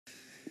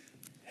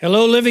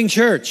Hello, Living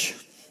Church.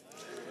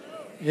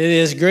 It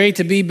is great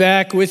to be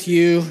back with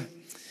you.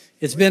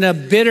 It's been a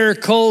bitter,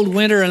 cold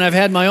winter, and I've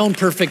had my own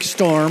perfect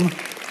storm.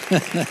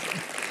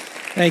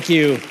 Thank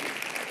you.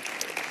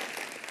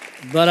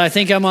 But I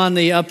think I'm on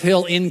the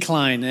uphill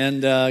incline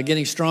and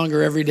getting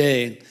stronger every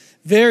day.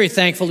 Very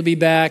thankful to be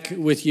back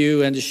with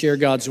you and to share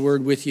God's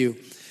word with you.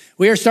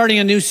 We are starting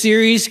a new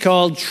series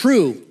called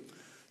True.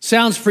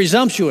 Sounds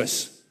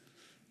presumptuous,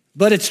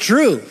 but it's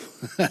true.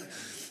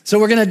 So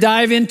we're going to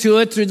dive into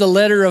it through the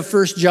letter of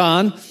 1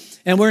 John,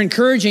 and we're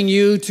encouraging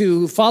you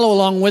to follow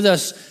along with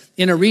us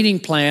in a reading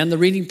plan. The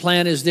reading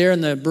plan is there in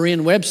the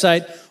Berean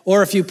website,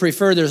 or if you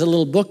prefer, there's a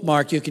little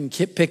bookmark you can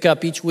pick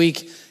up each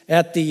week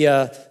at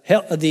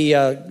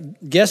the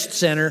guest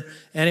center,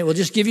 and it will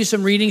just give you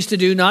some readings to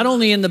do, not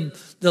only in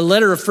the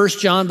letter of 1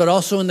 John, but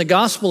also in the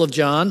Gospel of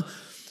John,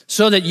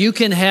 so that you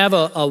can have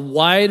a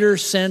wider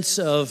sense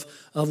of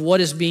what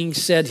is being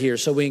said here.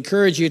 So we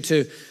encourage you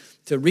to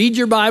read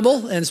your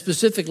Bible and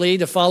specifically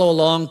to follow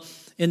along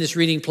in this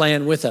reading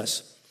plan with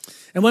us.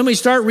 And when we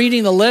start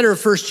reading the letter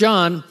of 1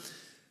 John,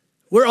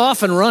 we're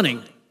off and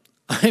running.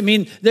 I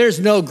mean, there's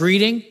no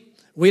greeting.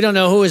 We don't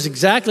know who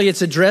exactly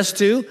it's addressed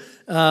to.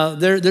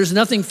 There's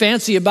nothing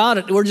fancy about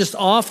it. We're just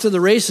off to the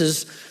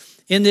races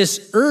in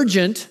this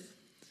urgent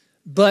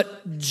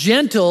but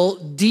gentle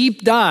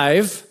deep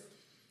dive,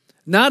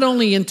 not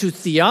only into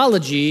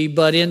theology,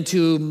 but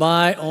into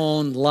my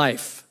own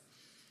life.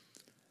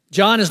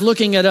 John is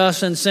looking at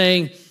us and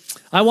saying,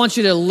 I want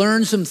you to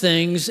learn some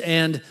things,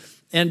 and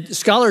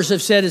scholars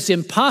have said it's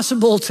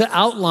impossible to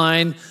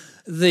outline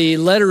the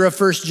letter of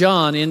 1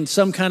 John in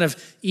some kind of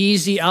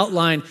easy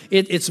outline.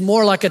 It's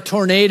more like a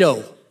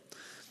tornado.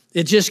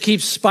 It just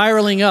keeps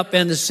spiraling up,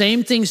 and the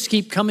same things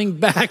keep coming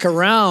back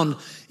around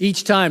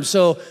each time.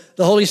 So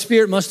the Holy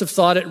Spirit must have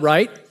thought it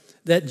right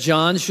that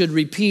John should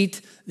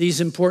repeat these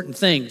important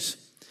things.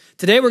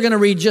 Today we're going to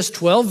read just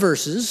 12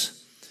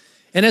 verses,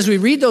 and as we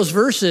read those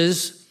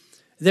verses,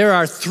 there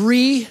are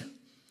three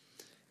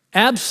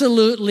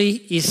absolutely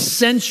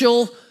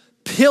essential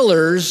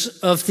pillars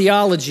of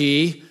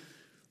theology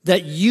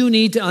that you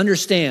need to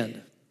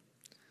understand.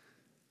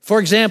 For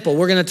example,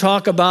 we're going to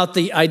talk about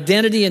the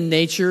identity and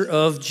nature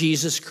of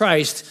Jesus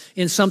Christ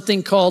in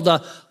something called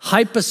the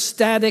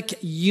hypostatic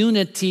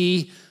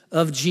unity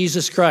of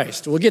Jesus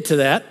Christ. We'll get to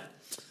that.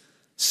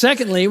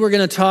 Secondly, we're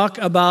going to talk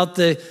about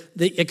the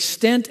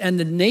extent and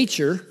the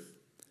nature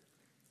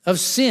of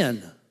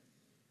sin.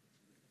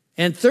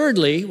 And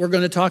thirdly, we're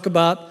going to talk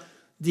about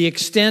the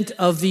extent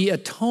of the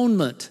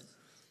atonement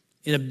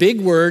in a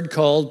big word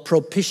called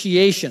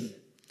propitiation.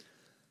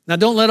 Now,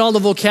 don't let all the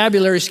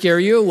vocabulary scare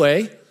you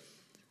away,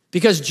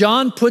 because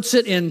John puts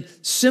it in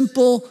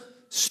simple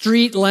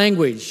street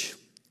language.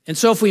 And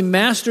so if we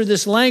master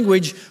this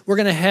language, we're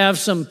going to have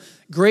some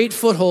great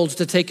footholds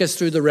to take us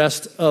through the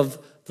rest of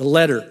the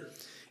letter.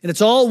 And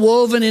it's all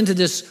woven into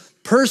this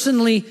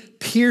personally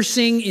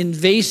piercing,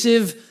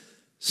 invasive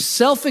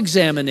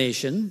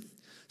self-examination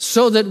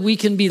so that we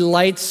can be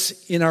lights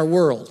in our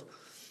world.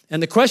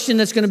 And the question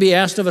that's going to be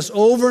asked of us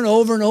over and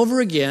over and over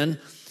again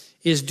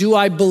is, do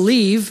I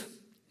believe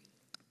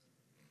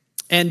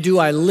and do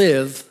I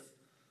live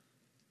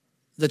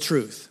the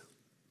truth?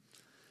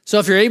 So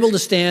if you're able to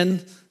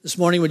stand this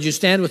morning, would you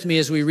stand with me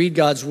as we read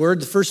God's word,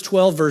 the first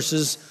 12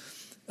 verses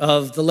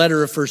of the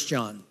letter of 1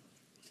 John.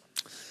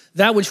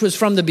 That which was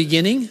from the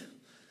beginning,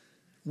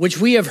 which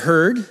we have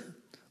heard,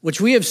 which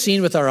we have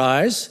seen with our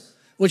eyes,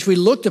 which we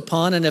looked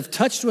upon and have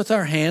touched with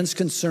our hands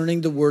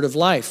concerning the word of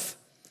life.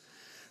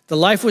 The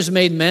life was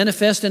made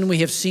manifest, and we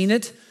have seen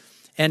it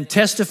and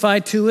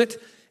testified to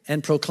it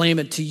and proclaim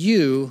it to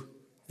you,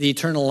 the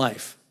eternal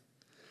life,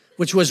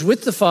 which was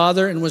with the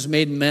Father and was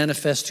made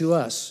manifest to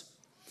us.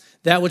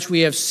 That which we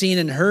have seen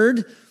and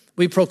heard,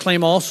 we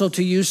proclaim also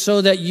to you,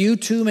 so that you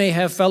too may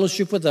have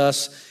fellowship with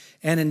us.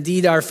 And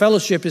indeed, our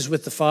fellowship is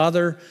with the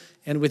Father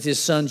and with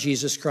his Son,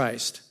 Jesus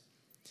Christ.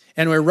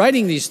 And we're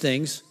writing these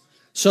things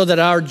so that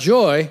our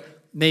joy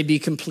may be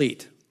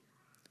complete.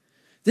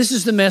 This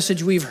is the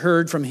message we've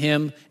heard from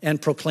him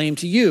and proclaimed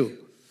to you,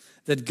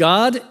 that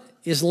God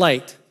is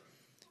light,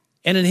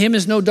 and in him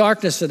is no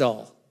darkness at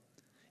all.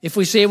 If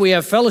we say we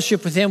have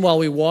fellowship with him while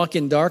we walk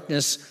in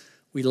darkness,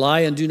 we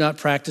lie and do not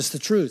practice the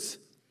truth.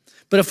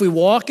 But if we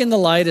walk in the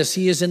light as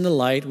he is in the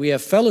light, we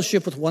have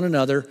fellowship with one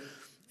another,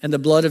 and the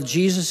blood of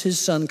Jesus, his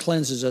Son,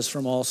 cleanses us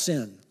from all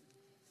sin.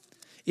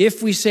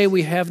 If we say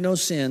we have no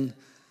sin,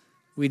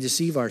 we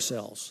deceive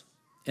ourselves,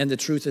 and the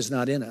truth is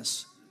not in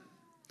us.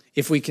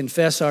 If we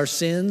confess our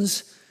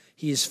sins,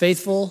 he is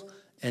faithful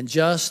and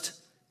just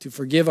to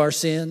forgive our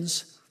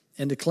sins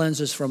and to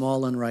cleanse us from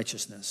all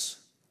unrighteousness.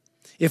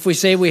 If we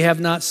say we have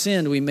not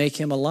sinned, we make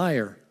him a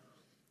liar,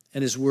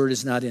 and his word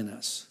is not in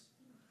us.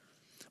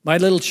 My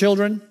little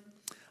children,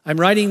 I'm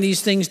writing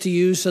these things to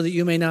you so that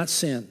you may not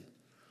sin.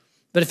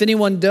 But if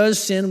anyone does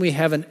sin, we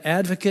have an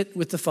advocate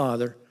with the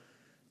Father,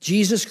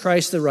 Jesus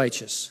Christ the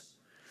righteous.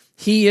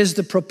 He is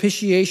the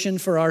propitiation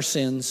for our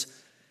sins,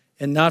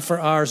 and not for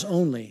ours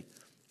only,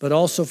 but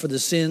also for the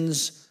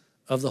sins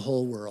of the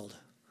whole world.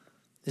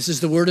 This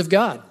is the word of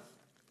God.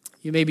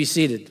 You may be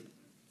seated.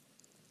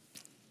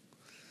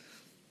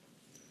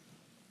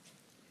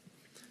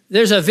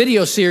 There's a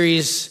video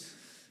series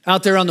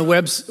out there on the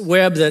web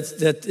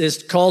that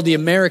is called The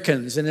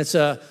Americans, and it's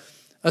a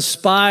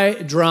spy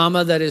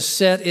drama that is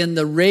set in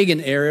the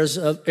Reagan era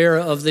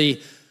of the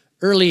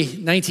early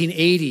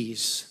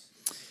 1980s.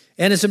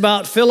 And it's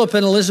about Philip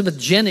and Elizabeth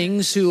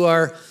Jennings, who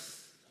are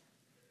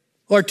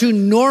two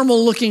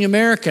normal-looking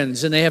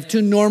Americans, and they have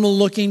two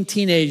normal-looking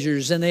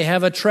teenagers, and they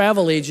have a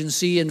travel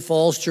agency in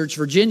Falls Church,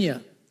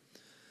 Virginia.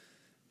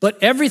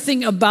 But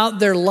everything about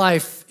their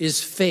life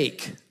is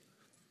fake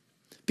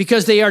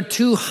because they are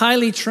two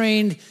highly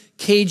trained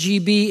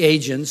KGB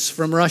agents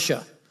from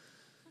Russia.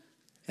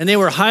 And they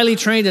were highly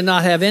trained and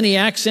not have any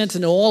accent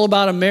and know all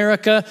about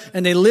America,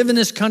 and they live in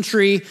this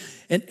country,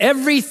 and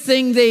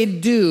everything they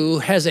do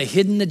has a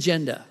hidden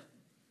agenda.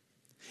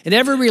 And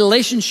every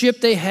relationship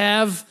they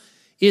have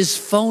is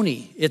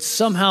phony. It's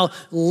somehow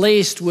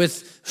laced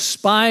with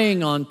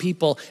spying on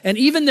people, and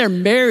even their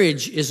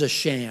marriage is a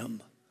sham.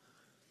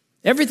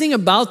 Everything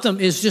about them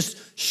is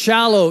just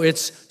shallow.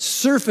 It's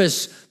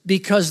surface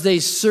because they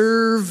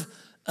serve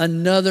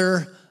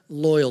another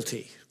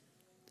loyalty.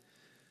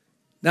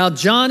 Now,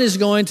 John is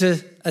going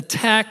to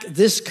attack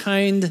this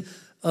kind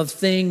of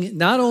thing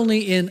not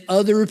only in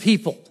other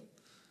people,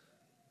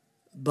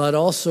 but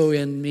also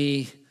in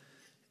me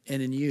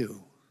and in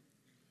you.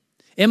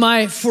 Am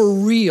I for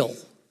real?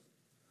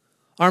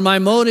 Are my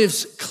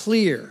motives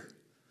clear?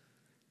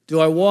 Do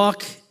I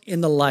walk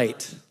in the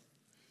light?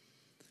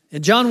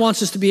 And John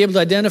wants us to be able to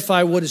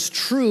identify what is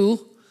true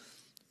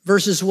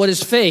versus what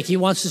is fake. He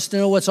wants us to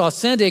know what's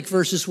authentic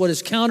versus what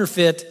is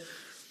counterfeit.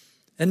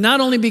 And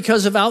not only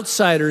because of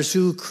outsiders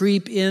who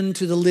creep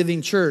into the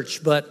living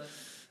church, but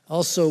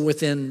also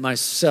within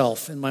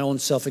myself and my own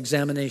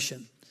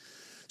self-examination.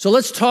 So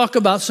let's talk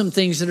about some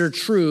things that are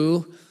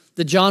true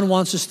that John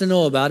wants us to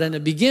know about. And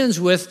it begins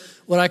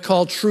with what I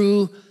call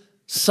true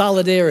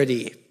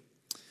solidarity.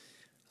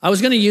 I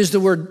was going to use the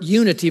word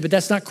unity, but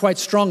that's not quite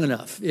strong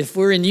enough. If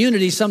we're in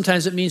unity,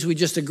 sometimes it means we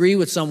just agree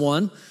with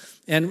someone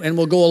and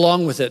we'll go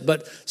along with it.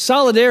 But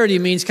solidarity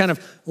means kind of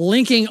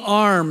linking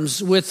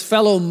arms with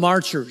fellow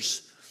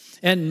marchers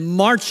and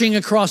marching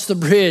across the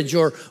bridge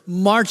or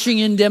marching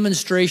in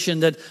demonstration,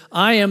 that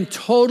I am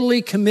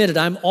totally committed.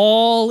 I'm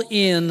all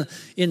in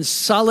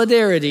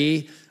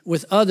solidarity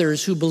with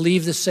others who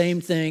believe the same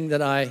thing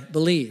that I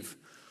believe.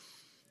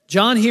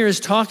 John here is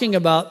talking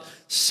about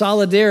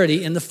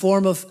solidarity in the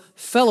form of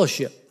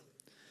fellowship.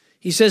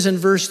 He says in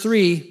verse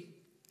 3,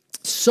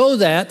 so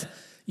that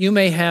you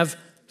may have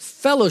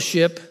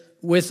fellowship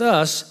with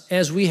us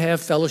as we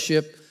have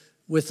fellowship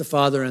with the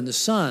Father and the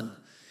Son.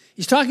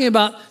 He's talking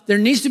about there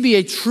needs to be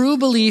a true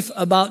belief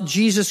about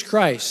Jesus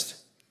Christ.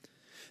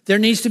 There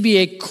needs to be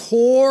a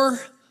core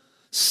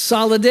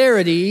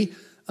solidarity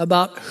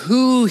about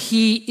who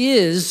he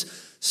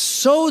is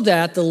so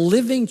that the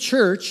living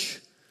church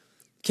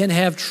can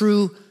have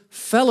true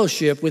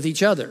fellowship with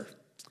each other.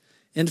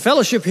 In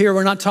fellowship here,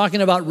 we're not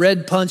talking about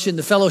red punch in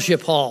the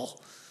fellowship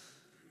hall.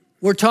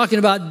 We're talking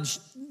about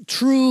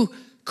true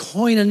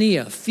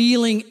koinonia,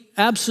 feeling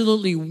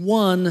absolutely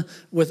one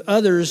with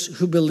others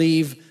who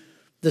believe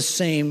the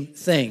same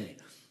thing.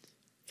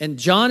 And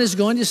John is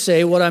going to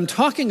say what I'm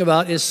talking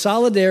about is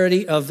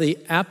solidarity of the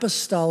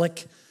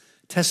apostolic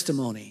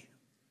testimony.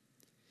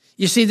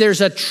 You see, there's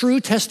a true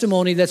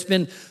testimony that's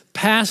been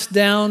passed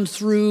down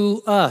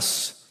through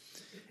us.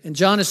 And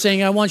John is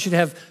saying, I want you to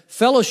have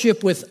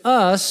fellowship with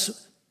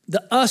us,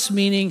 the us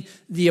meaning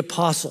the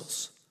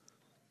apostles.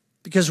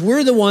 Because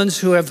we're the ones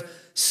who have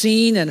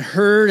seen and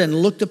heard and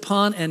looked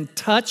upon and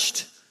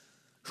touched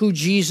who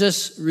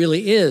Jesus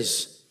really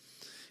is.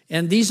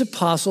 And these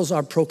apostles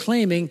are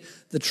proclaiming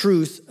the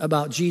truth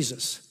about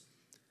Jesus.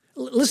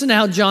 Listen to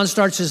how John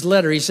starts his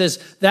letter. He says,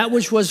 that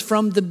which was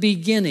from the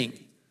beginning.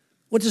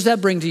 What does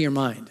that bring to your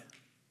mind?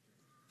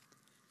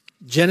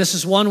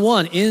 Genesis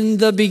 1:1, in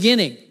the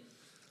beginning.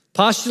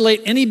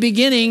 Postulate any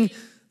beginning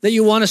that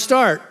you want to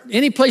start.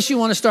 Any place you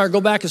want to start.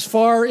 Go back as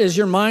far as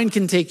your mind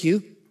can take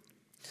you.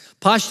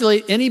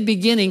 Postulate any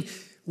beginning.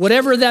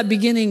 Whatever that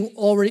beginning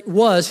already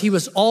was, he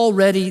was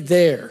already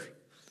there.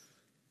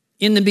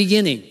 In the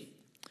beginning.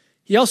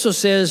 He also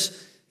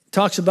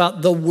talks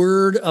about the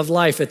word of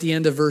life at the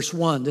end of verse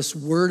 1. This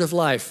word of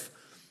life.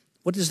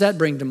 What does that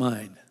bring to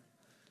mind?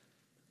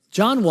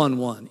 John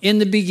 1:1. In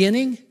the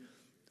beginning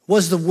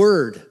was the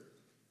Word,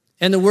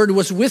 and the Word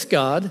was with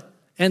God,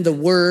 and the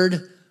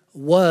Word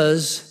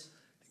was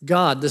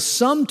God. The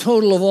sum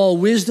total of all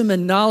wisdom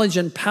and knowledge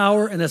and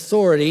power and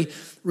authority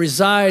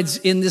resides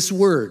in this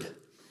Word.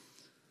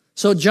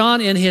 So John,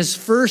 in his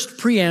first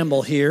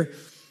preamble here,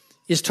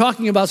 is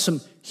talking about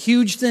some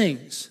huge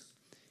things.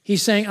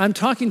 He's saying, I'm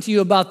talking to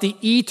you about the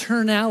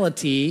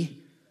eternality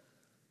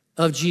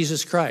of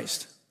Jesus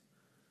Christ.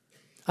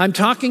 I'm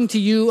talking to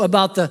you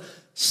about the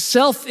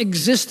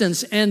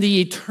self-existence and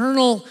the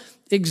eternal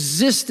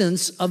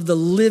existence of the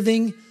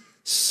living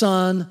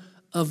Son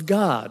of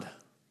God.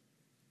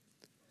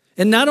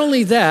 And not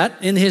only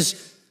that, in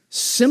his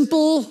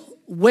simple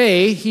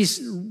way, he's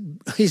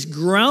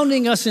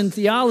grounding us in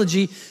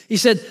theology. He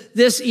said,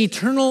 this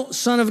eternal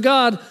Son of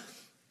God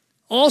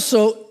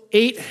also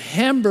ate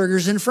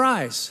hamburgers and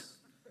fries.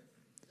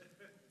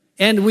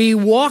 And we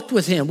walked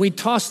with him. We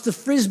tossed the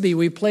frisbee.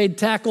 We played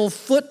tackle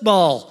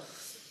football.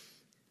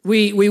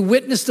 We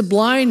witnessed the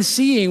blind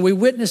seeing. We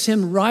witnessed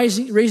him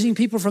raising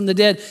people from the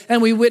dead.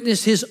 And we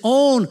witnessed his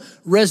own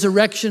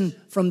resurrection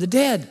from the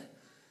dead.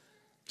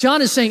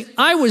 John is saying,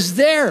 I was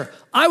there.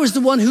 I was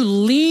the one who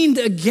leaned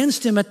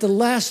against him at the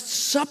Last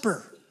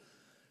Supper.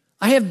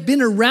 I have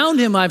been around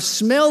him. I've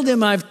smelled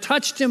him. I've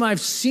touched him.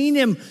 I've seen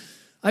him.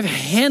 I've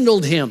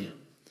handled him.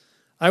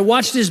 I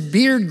watched his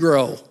beard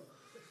grow.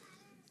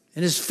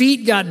 And his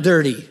feet got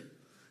dirty.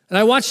 And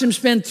I watched him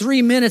spend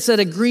 3 minutes at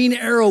a green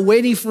arrow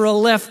waiting for a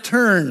left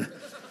turn.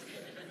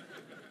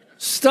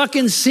 Stuck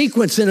in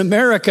sequence in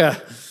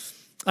America.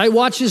 I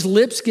watched his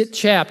lips get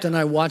chapped and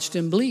I watched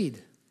him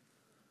bleed.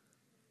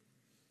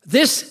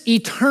 This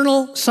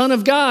eternal Son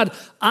of God,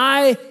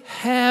 I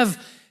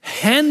have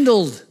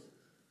handled.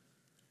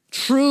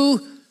 True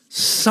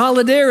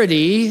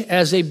solidarity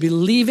as a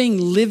believing,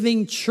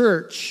 living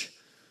church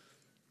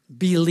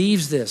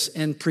believes this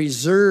and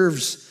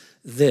preserves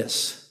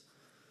this.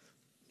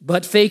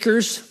 But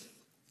fakers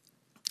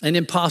and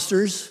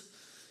imposters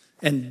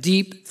and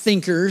deep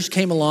thinkers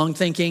came along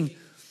thinking,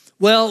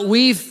 well,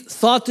 we've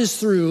thought this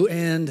through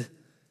and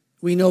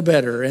we know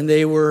better. And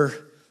they were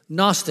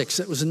Gnostics.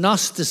 It was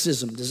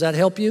Gnosticism. Does that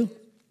help you?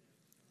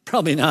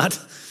 Probably not.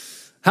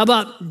 How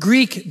about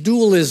Greek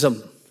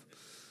dualism?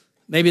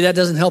 Maybe that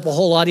doesn't help a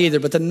whole lot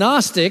either. But the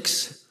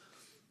Gnostics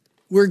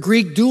were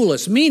Greek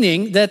dualists,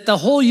 meaning that the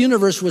whole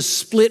universe was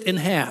split in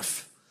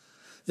half.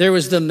 There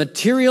was the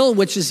material,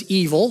 which is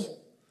evil,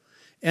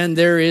 and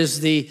there is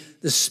the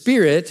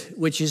spirit,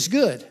 which is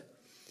good.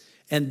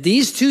 And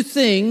these two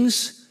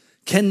things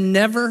can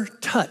never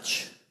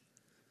touch.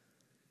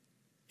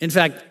 In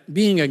fact,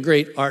 being a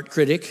great art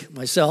critic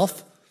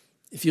myself,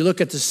 if you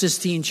look at the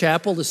Sistine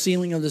Chapel, the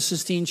ceiling of the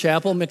Sistine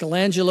Chapel,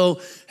 Michelangelo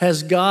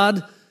has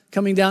God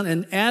coming down,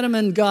 and Adam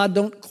and God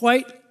don't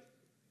quite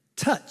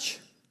touch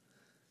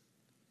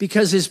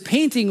because his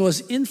painting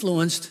was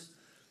influenced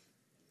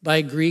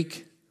by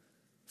Greek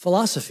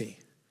philosophy.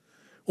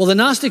 Well, the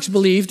Gnostics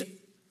believed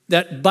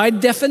that by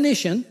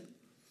definition,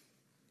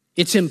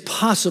 it's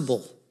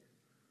impossible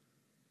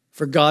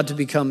for God to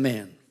become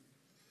man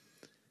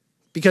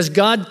because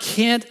God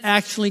can't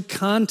actually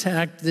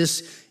contact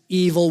this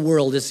evil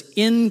world. It's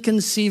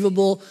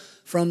inconceivable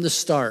from the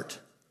start.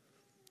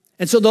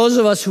 And so those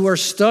of us who are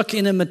stuck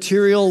in a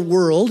material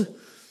world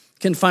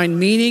can find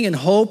meaning and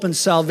hope and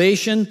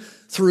salvation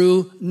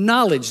through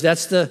knowledge.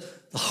 That's the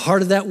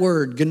heart of that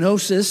word.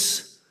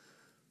 Gnosis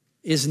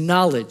is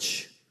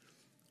knowledge.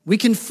 We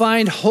can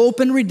find hope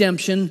and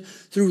redemption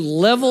through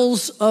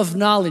levels of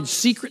knowledge,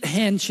 secret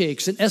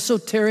handshakes, and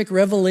esoteric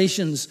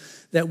revelations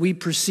that we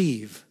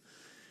perceive.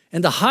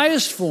 And the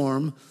highest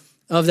form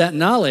of that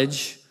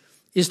knowledge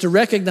is to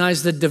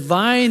recognize the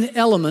divine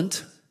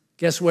element,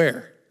 guess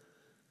where?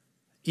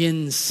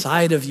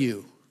 Inside of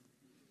you.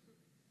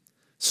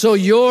 So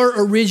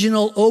your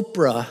original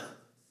Oprah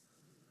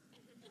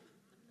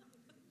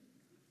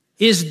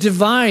is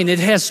divine. It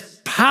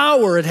has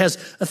power. It has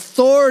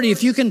authority.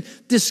 If you can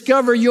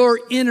discover your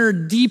inner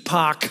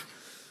Deepak,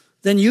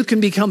 then you can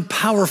become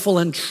powerful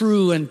and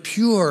true and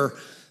pure,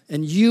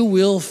 and you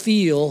will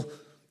feel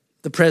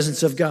the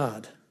presence of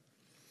God.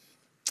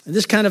 And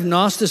this kind of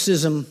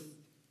Gnosticism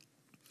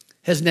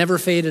has never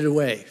faded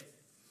away.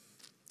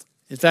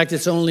 In fact,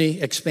 it's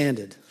only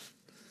expanded.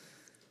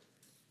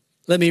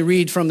 Let me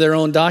read from their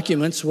own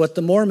documents what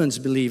the Mormons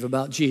believe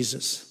about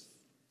Jesus.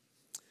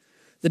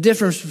 The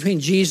difference between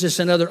Jesus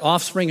and other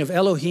offspring of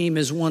Elohim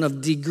is one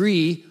of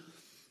degree,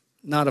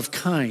 not of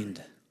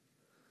kind.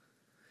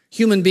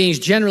 Human beings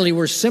generally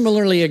were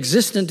similarly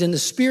existent in the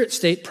spirit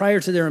state prior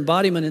to their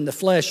embodiment in the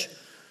flesh.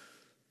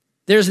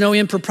 There's no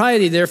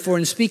impropriety, therefore,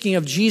 in speaking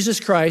of Jesus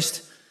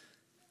Christ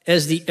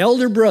as the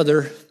elder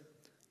brother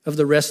of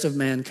the rest of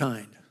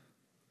mankind.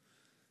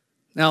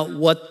 Now,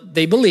 what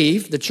they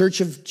believe, the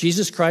Church of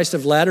Jesus Christ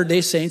of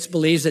Latter-day Saints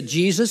believes that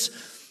Jesus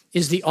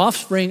is the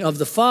offspring of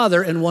the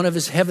Father and one of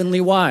his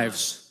heavenly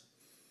wives,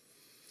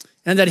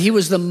 and that he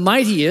was the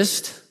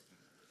mightiest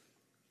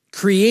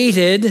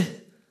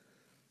created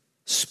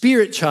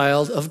spirit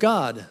child of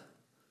God,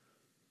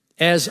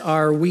 as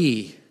are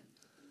we.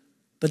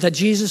 But that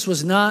Jesus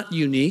was not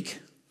unique.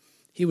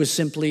 He was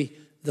simply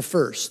the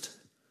first.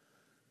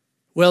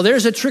 Well,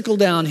 there's a trickle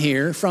down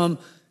here from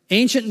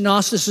ancient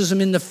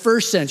Gnosticism in the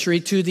first century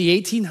to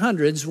the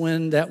 1800s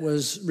when that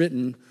was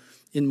written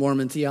in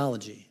Mormon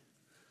theology.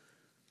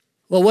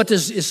 Well, what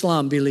does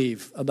Islam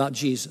believe about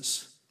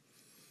Jesus?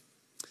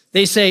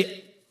 They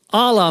say,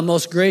 Allah,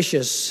 most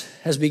gracious,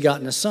 has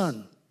begotten a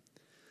son.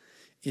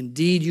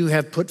 Indeed, you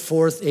have put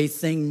forth a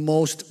thing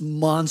most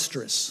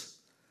monstrous.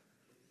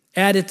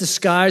 At it, the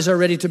skies are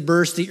ready to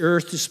burst, the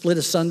earth to split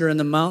asunder, and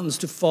the mountains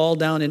to fall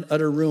down in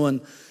utter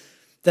ruin.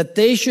 That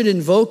they should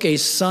invoke a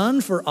son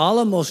for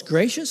Allah most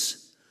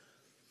gracious?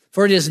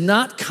 For it is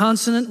not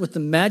consonant with the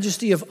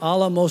majesty of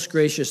Allah most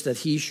gracious that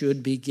he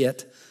should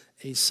beget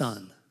a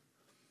son.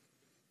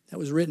 That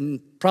was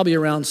written probably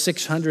around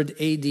 600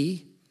 AD.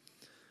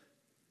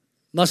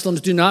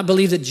 Muslims do not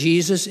believe that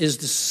Jesus is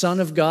the Son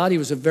of God. He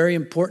was a very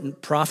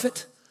important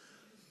prophet.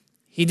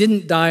 He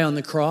didn't die on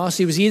the cross.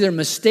 He was either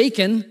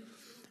mistaken,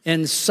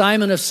 and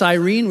Simon of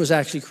Cyrene was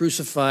actually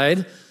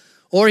crucified,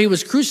 or he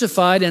was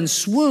crucified and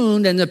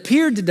swooned and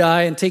appeared to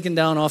die and taken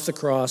down off the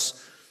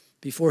cross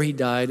before he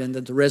died, and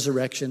that the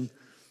resurrection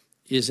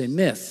is a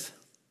myth.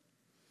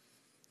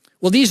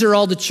 Well, these are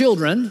all the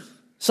children,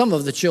 some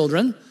of the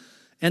children,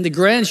 and the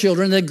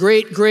grandchildren, the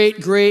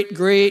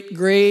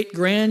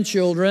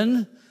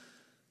great-great-great-great-great-grandchildren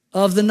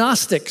of the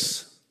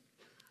Gnostics,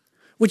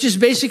 which is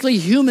basically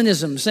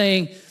humanism,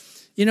 saying,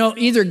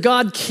 either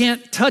God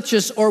can't touch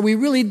us or we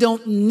really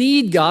don't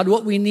need God.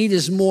 What we need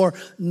is more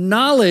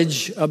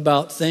knowledge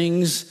about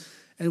things,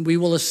 and we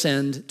will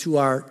ascend to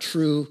our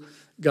true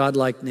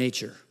godlike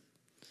nature.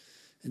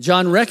 And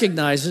John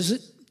recognizes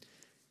it,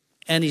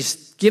 and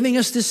he's giving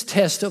us this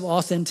test of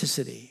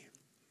authenticity.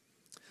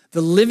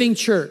 The living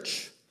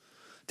church,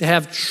 to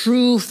have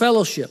true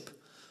fellowship,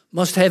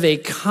 must have a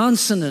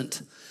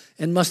consonant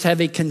and must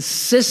have a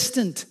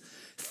consistent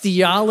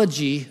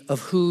theology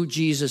of who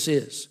Jesus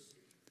is.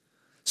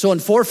 So in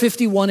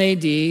 451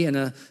 AD, in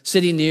a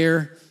city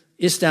near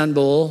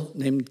Istanbul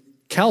named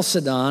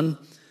Chalcedon,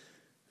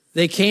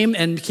 they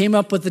came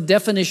up with a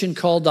definition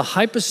called the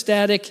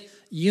hypostatic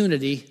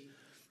unity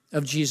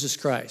of Jesus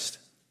Christ.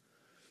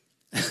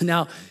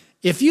 Now,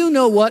 if you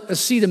know what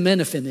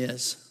acetaminophen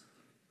is,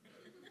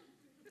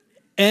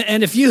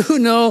 and if you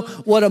know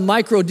what a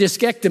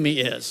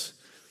microdiscectomy is,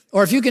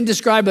 or if you can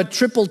describe a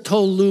triple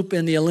toe loop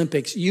in the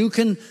Olympics, you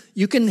can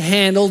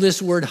handle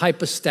this word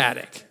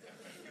hypostatic.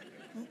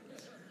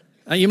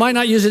 You might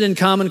not use it in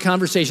common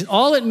conversation.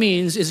 All it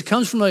means is it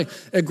comes from a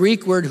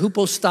Greek word,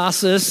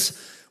 hypostasis,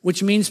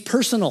 which means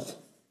personal.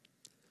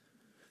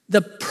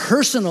 The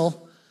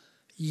personal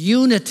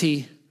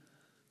unity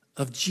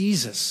of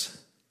Jesus.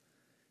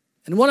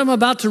 And what I'm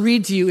about to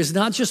read to you is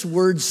not just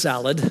word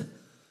salad.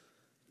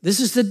 This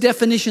is the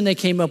definition they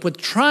came up with,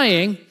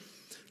 trying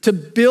to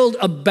build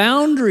a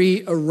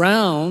boundary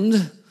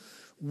around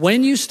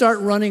when you start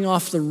running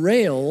off the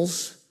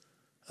rails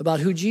about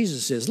who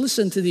Jesus is.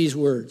 Listen to these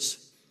words.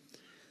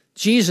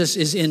 Jesus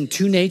is in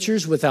two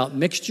natures without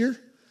mixture,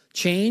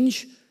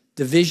 change,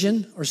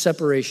 division, or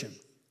separation.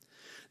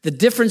 The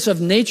difference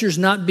of natures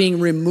not being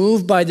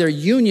removed by their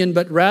union,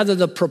 but rather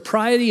the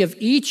propriety of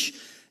each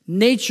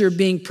nature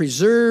being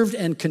preserved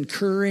and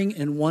concurring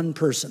in one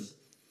person.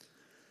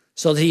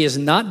 So that he is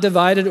not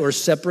divided or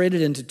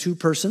separated into two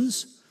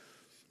persons,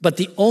 but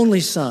the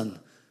only Son,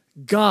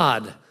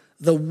 God,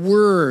 the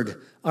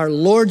Word, our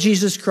Lord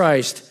Jesus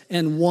Christ,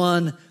 and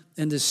one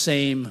and the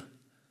same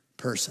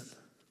person.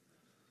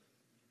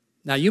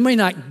 Now, you may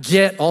not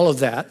get all of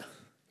that,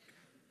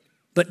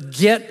 but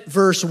get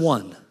verse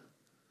 1.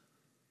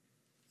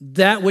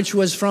 That which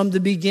was from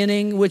the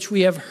beginning, which we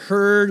have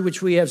heard,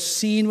 which we have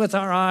seen with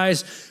our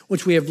eyes,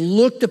 which we have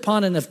looked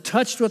upon and have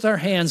touched with our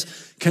hands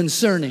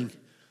concerning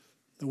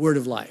the word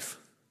of life.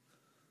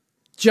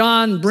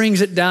 John brings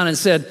it down and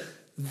said,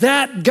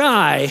 that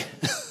guy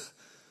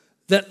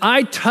that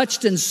I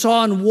touched and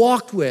saw and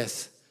walked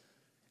with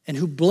and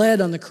who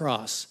bled on the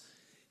cross,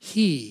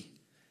 he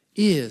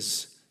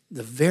is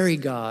the very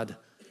God,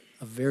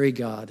 a very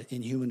God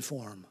in human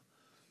form.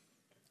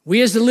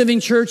 We as the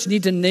living church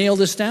need to nail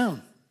this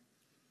down.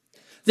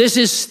 This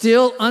is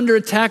still under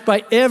attack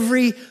by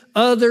every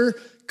other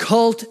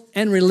cult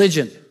and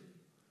religion,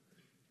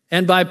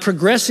 and by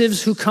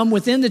progressives who come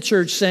within the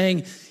church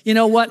saying, you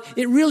know what,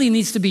 it really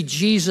needs to be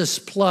Jesus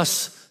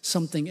plus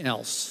something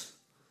else.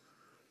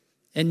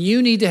 And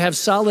you need to have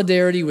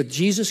solidarity with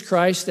Jesus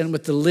Christ and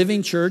with the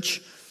living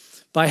church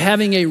by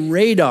having a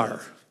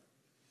radar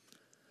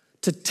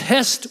to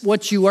test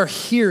what you are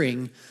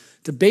hearing,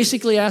 to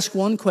basically ask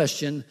one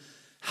question: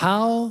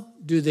 how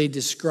do they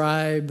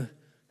describe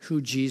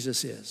who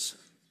Jesus is?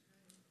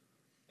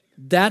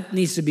 That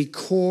needs to be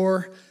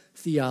core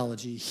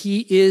theology.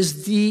 He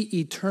is the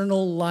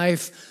eternal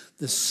life,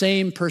 the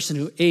same person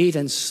who ate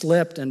and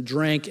slept and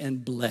drank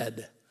and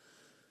bled.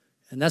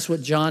 And that's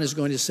what John is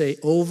going to say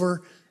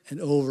over and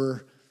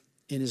over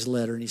in his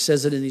letter. And he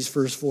says it in these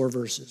first 4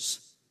 verses.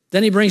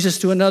 Then he brings us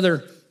to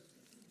another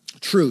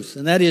truth,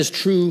 and that is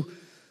true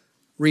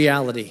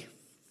reality.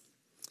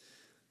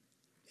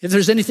 If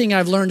there's anything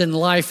I've learned in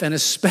life, and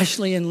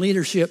especially in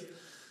leadership,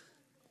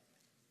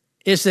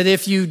 it's that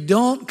if you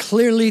don't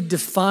clearly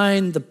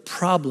define the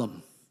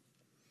problem,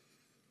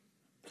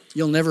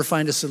 you'll never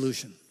find a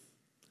solution.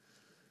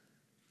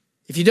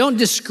 If you don't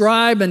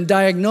describe and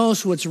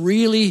diagnose what's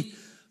really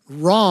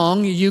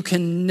wrong, you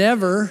can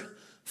never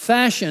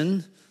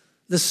fashion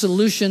the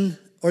solution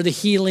or the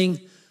healing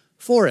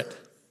for it.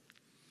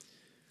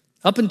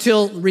 Up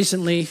until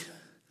recently,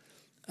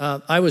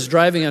 I was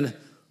driving an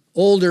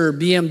older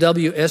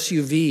BMW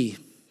SUV,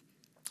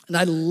 and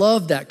I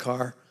loved that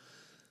car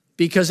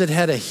because it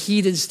had a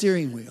heated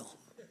steering wheel.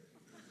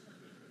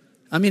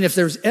 I mean, if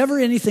there's ever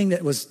anything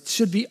that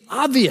should be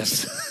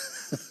obvious,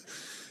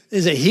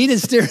 is a heated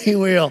steering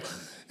wheel.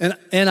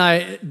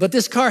 But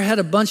this car had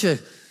a bunch of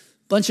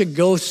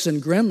ghosts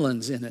and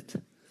gremlins in it.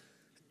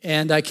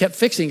 And I kept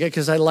fixing it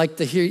because I liked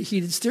the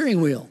heated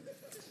steering wheel.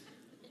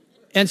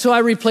 And so I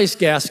replaced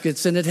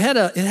gaskets, and it had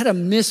a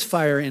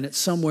misfire in it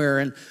somewhere.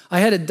 And I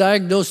had it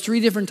diagnosed 3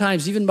 different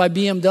times, even by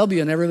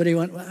BMW, and everybody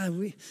went, well,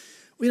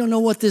 we don't know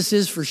what this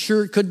is for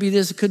sure. It could be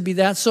this, it could be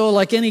that. So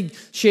like any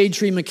shade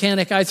tree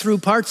mechanic, I threw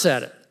parts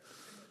at it.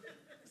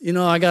 You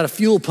know, I got a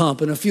fuel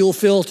pump and a fuel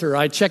filter.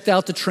 I checked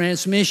out the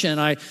transmission.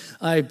 I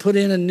put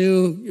in a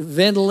new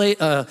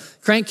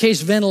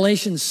crankcase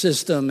ventilation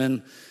system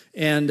and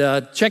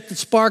checked the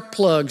spark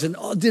plugs and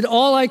did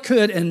all I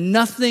could, and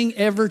nothing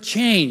ever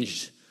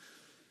changed.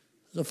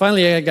 So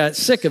finally I got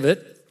sick of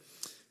it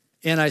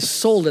and I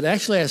sold it.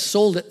 Actually, I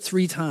sold it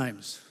 3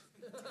 times.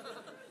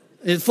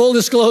 In full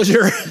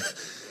disclosure,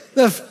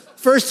 the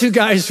first 2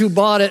 guys who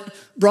bought it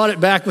brought it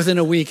back within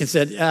a week and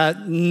said,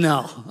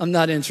 no, I'm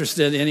not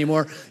interested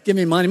anymore. Give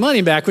me my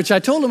money back, which I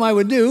told them I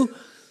would do.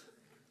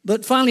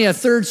 But finally a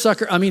third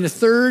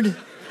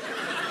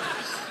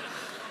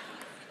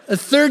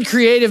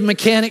creative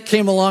mechanic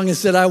came along and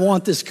said, I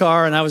want this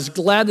car. And I was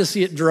glad to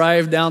see it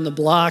drive down the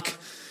block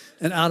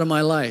and out of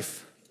my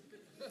life.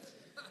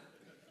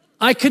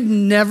 I could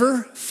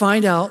never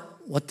find out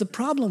what the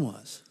problem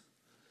was.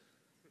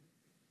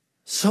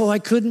 So I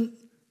couldn't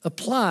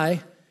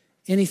apply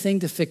anything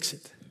to fix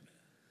it.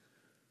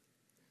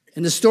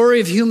 And the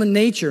story of human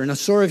nature and the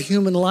story of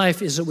human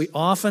life is that we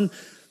often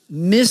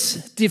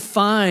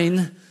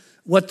misdefine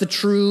what the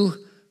true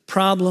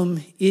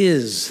problem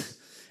is.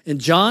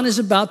 And John is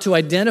about to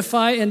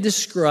identify and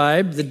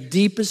describe the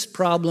deepest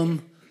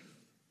problem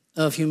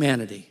of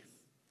humanity.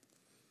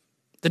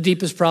 The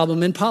deepest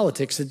problem in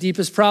politics, the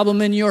deepest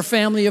problem in your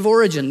family of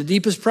origin, the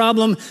deepest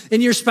problem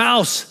in your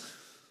spouse,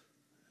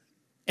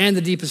 and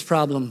the deepest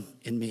problem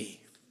in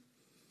me.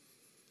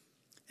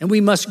 And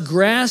we must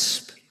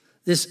grasp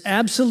this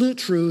absolute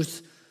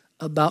truth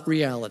about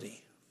reality.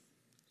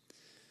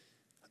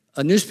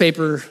 A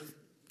newspaper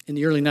in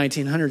the early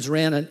 1900s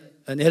ran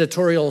an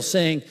editorial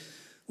saying,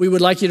 we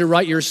would like you to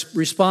write your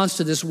response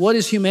to this. What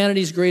is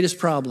humanity's greatest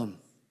problem?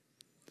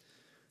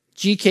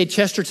 G.K.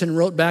 Chesterton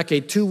wrote back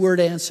a 2-word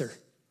answer.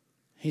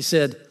 He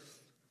said,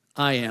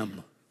 I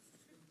am.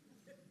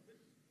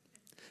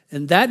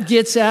 And that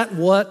gets at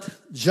what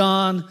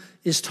John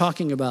is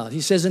talking about.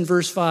 He says in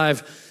verse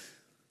 5,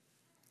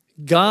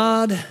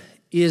 God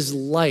is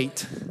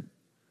light,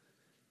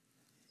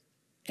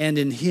 and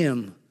in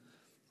him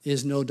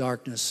is no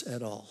darkness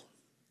at all.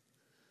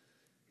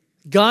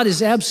 God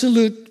is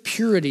absolute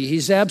purity.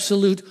 He's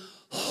absolute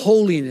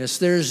holiness.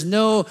 There's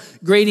no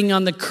grading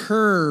on the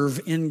curve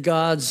in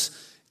God's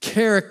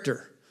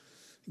character.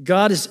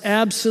 God is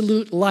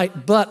absolute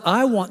light, but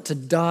I want to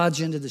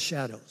dodge into the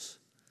shadows.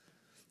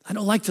 I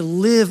don't like to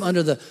live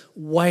under the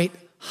white,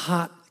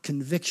 hot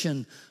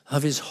conviction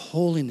of his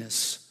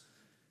holiness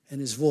and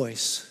his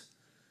voice.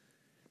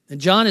 And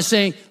John is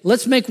saying,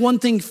 let's make one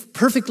thing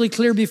perfectly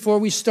clear before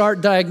we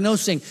start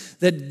diagnosing,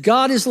 that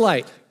God is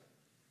light.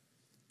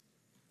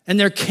 And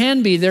there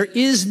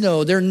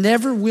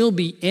never will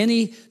be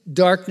any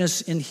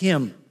darkness in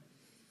him.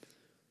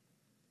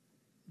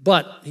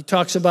 But he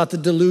talks about the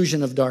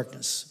delusion of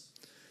darkness.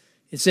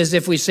 It says,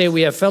 if we say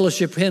we have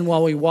fellowship with him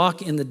while we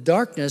walk in the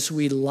darkness,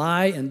 we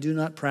lie and do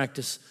not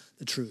practice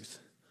the truth.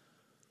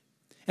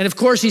 And of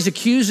course, he's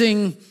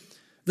accusing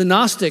the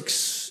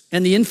Gnostics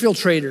and the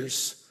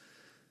infiltrators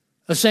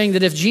of saying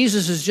that if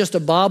Jesus is just a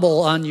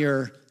bauble on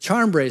your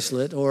charm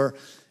bracelet, or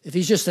if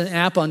he's just an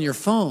app on your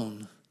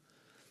phone,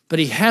 but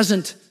he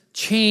hasn't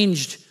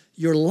changed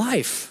your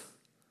life.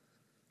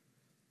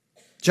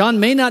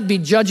 John may not be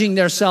judging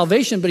their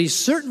salvation, but he's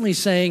certainly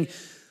saying,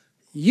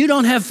 you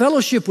don't have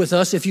fellowship with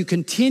us if you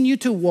continue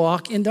to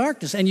walk in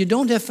darkness. And you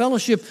don't have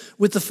fellowship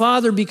with the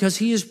Father because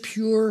he is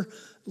pure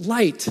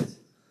light.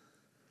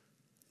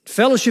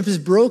 Fellowship is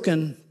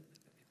broken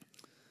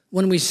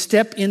when we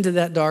step into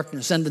that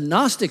darkness. And the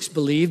Gnostics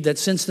believed that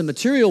since the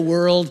material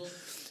world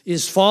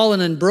is fallen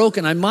and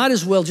broken, I might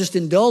as well just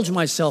indulge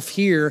myself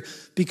here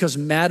because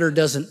matter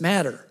doesn't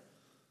matter.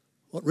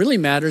 What really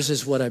matters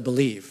is what I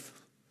believe.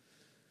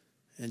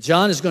 And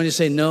John is going to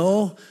say,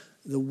 no,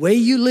 the way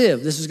you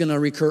live, this is going to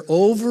recur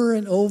over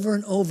and over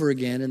and over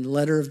again in the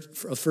letter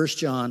of 1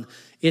 John.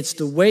 It's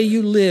the way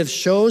you live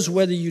shows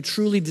whether you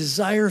truly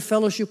desire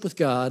fellowship with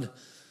God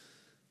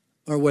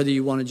or whether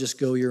you want to just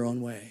go your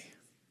own way.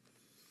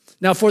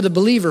 Now, for the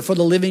believer, for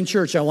the living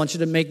church, I want you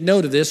to make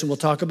note of this, and we'll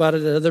talk about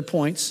it at other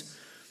points.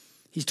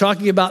 He's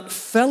talking about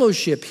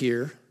fellowship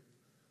here,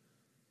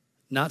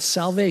 not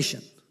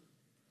salvation.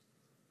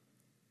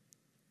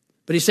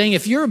 But he's saying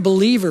if you're a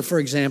believer, for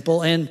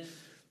example, and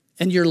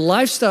your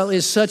lifestyle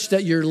is such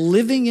that you're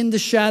living in the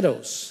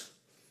shadows,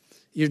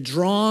 you're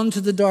drawn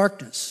to the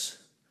darkness,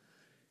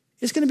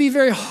 it's going to be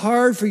very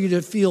hard for you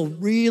to feel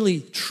really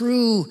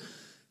true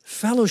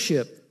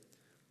fellowship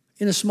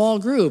in a small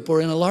group or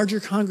in a larger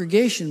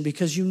congregation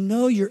because you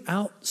know you're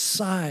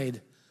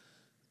outside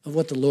of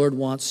what the Lord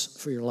wants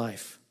for your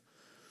life.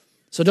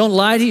 So don't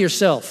lie to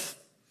yourself.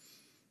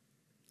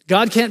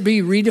 God can't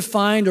be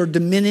redefined or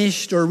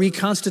diminished or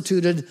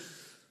reconstituted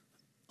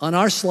on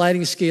our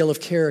sliding scale of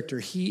character.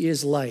 He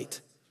is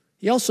light.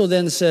 He also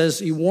then says,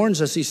 he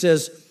warns us, he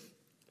says,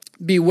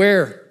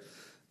 beware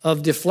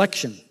of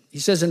deflection. He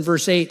says in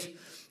verse 8,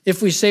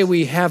 if we say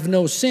we have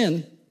no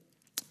sin,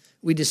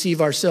 we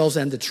deceive ourselves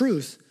and the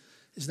truth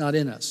is not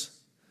in us.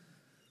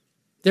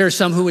 There are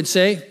some who would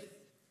say,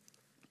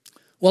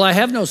 well, I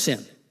have no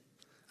sin.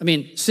 I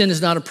mean, sin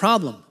is not a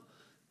problem.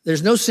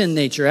 There's no sin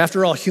nature.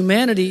 After all,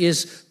 humanity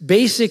is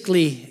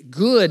basically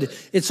good.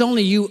 It's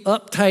only you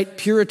uptight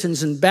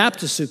Puritans and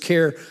Baptists who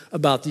care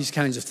about these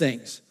kinds of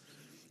things.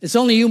 It's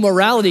only you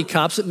morality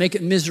cops that make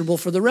it miserable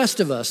for the rest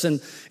of us.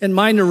 And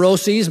my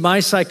neuroses,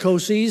 my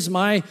psychoses,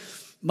 my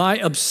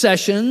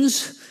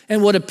obsessions,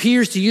 and what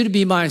appears to you to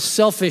be my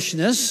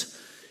selfishness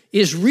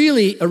is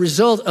really a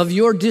result of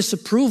your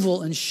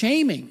disapproval and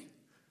shaming.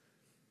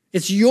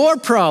 It's your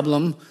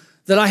problem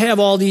that I have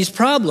all these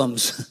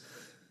problems.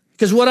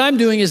 Because what I'm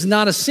doing is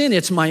not a sin,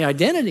 it's my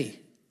identity.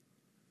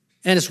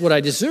 And it's what I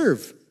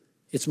deserve.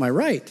 It's my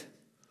right.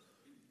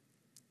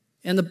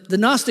 And the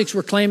Gnostics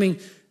were claiming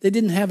they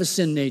didn't have a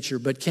sin nature,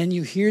 but can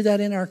you hear that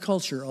in our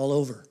culture all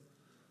over?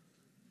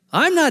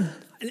 I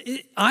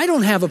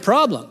don't have a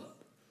problem.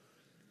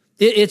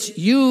 It's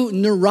you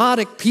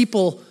neurotic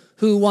people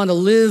who want to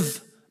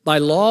live by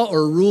law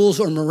or rules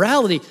or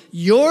morality.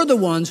 You're the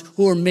ones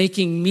who are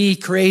making me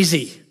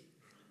crazy.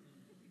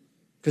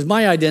 Because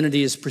my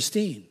identity is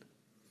pristine.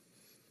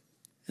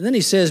 And then he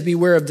says,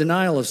 beware of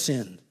denial of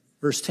sin.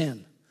 Verse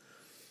 10.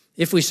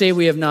 If we say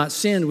we have not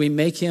sinned, we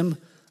make him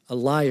a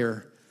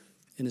liar,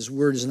 and his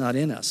word is not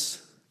in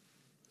us.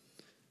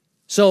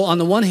 So on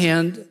the one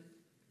hand,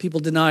 people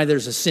deny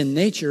there's a sin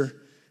nature.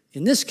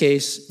 In this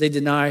case, they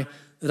deny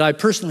that I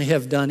personally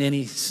have done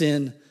any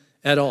sin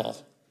at all.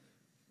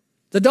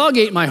 The dog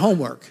ate my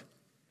homework.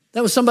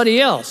 That was somebody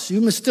else.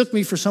 You mistook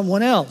me for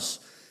someone else.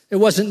 It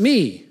wasn't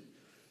me.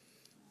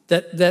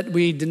 That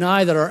we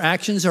deny that our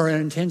actions, our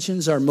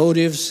intentions, our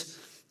motives,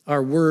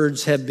 our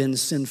words have been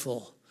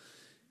sinful.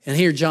 And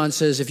here John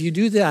says, if you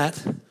do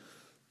that,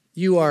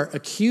 you are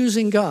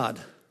accusing God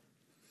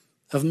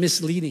of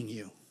misleading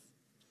you.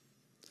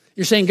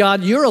 You're saying,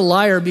 God, you're a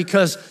liar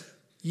because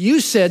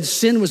you said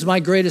sin was my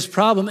greatest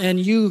problem and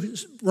you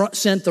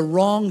sent the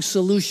wrong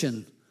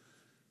solution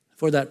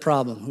for that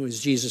problem, who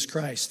is Jesus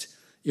Christ.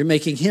 You're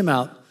making him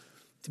out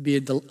to be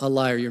a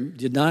liar. You're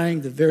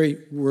denying the very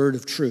word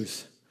of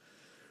truth.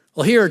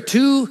 Well, here are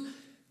two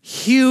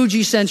huge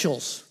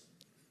essentials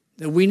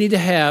that we need to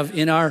have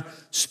in our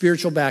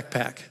spiritual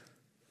backpack.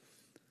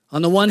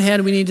 On the one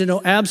hand, we need to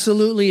know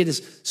absolutely it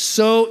is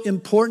so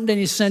important and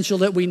essential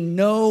that we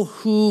know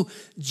who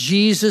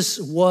Jesus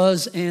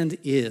was and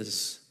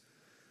is.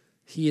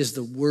 He is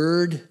the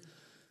Word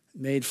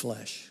made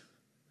flesh.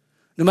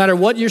 No matter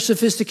what your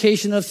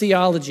sophistication of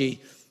theology,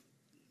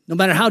 no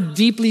matter how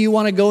deeply you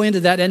want to go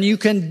into that, and you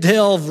can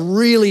delve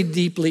really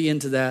deeply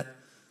into that,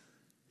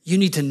 you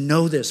need to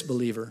know this,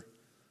 believer.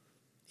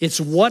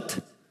 It's what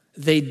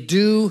they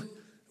do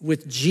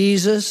with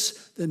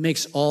Jesus that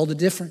makes all the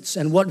difference,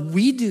 and what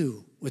we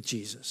do with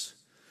Jesus.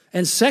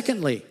 And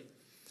secondly,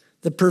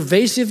 the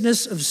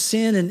pervasiveness of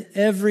sin in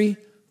every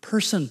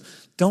person.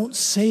 Don't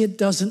say it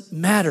doesn't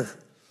matter.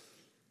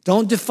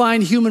 Don't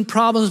define human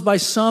problems by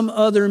some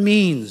other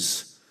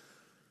means,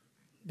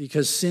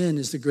 because sin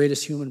is the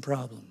greatest human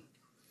problem.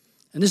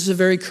 And this is a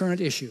very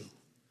current issue.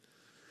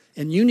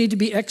 And you need to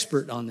be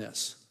expert on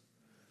this.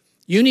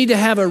 You need to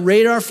have a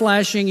radar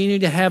flashing. You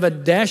need to have a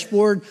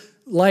dashboard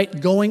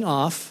light going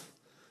off.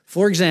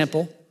 For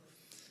example,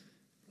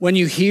 when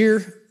you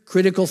hear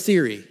critical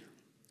theory,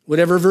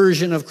 whatever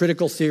version of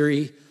critical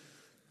theory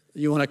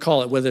you want to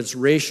call it, whether it's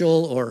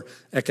racial or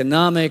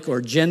economic or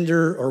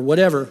gender or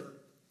whatever,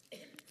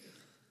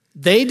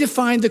 they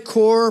define the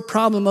core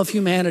problem of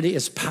humanity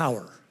as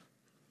power.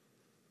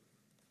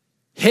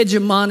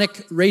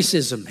 Hegemonic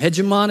racism,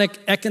 hegemonic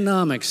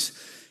economics,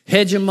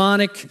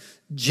 hegemonic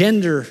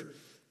gender,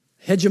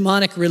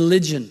 hegemonic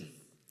religion.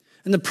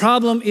 And the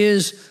problem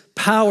is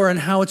power and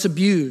how it's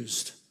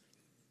abused.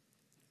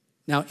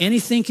 Now, any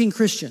thinking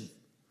Christian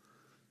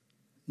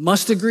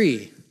must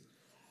agree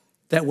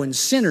that when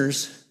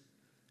sinners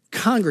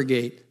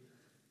congregate,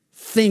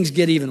 things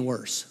get even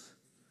worse.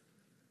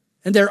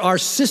 And there are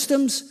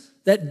systems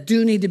that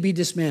do need to be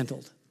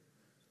dismantled.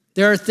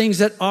 There are things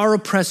that are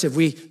oppressive.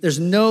 There's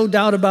no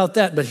doubt about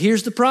that. But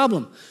here's the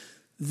problem.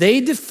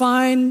 They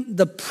define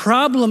the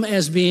problem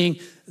as being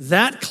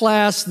that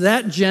class,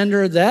 that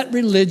gender, that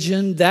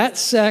religion, that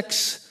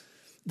sex,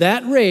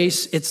 that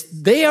race.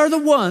 They are the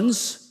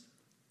ones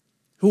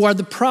who are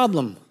the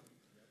problem.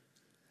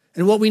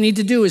 And what we need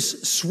to do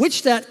is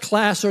switch that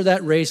class or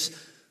that race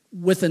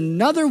with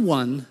another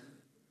one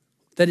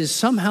that is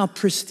somehow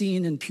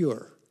pristine and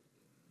pure.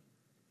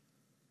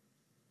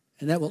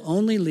 And that will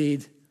only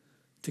lead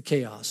to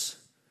chaos.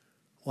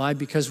 Why?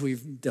 Because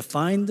we've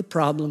defined the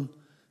problem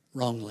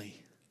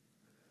wrongly.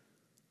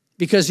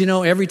 Because,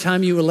 every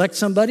time you elect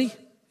somebody,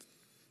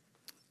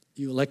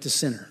 you elect a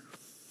sinner.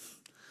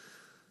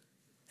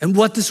 And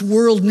what this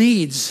world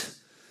needs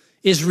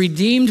is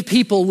redeemed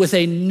people with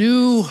a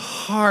new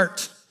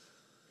heart.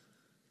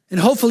 And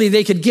hopefully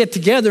they could get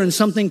together in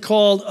something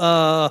called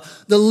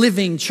the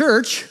living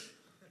church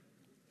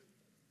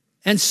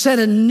and set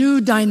a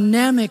new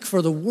dynamic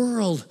for the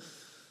world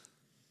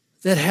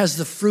that has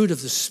the fruit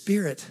of the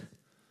Spirit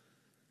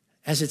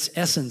as its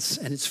essence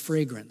and its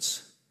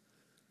fragrance.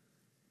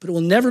 But it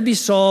will never be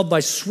solved by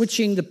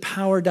switching the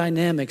power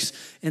dynamics.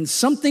 And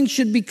something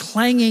should be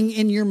clanging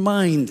in your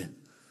mind.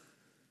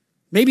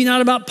 Maybe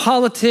not about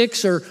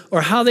politics or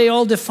how they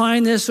all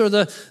define this or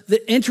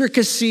the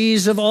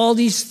intricacies of all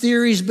these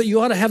theories, but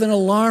you ought to have an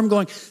alarm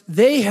going.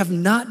 They have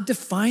not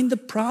defined the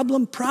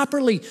problem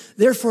properly.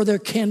 Therefore, there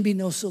can be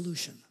no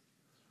solution.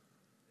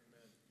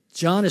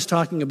 John is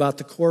talking about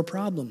the core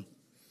problem.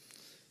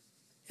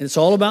 And it's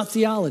all about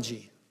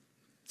theology.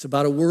 It's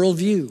about a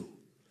worldview.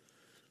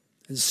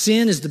 And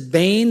sin is the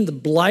bane, the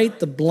blight,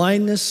 the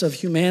blindness of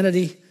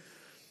humanity.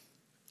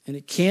 And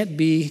it can't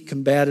be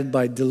combated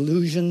by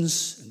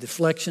delusions and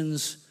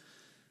deflections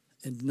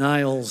and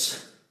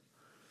denials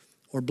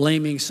or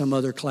blaming some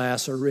other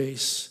class or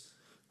race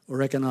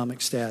or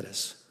economic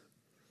status.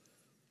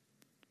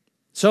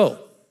 So,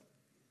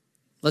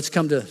 let's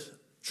come to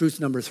truth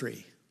number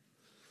 3.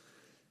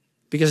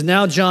 Because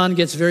now John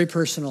gets very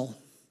personal.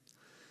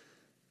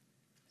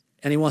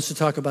 And he wants to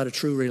talk about a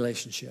true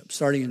relationship,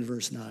 starting in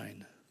verse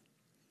 9.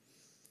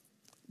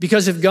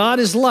 Because if God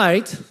is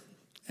light,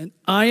 and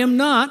I am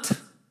not,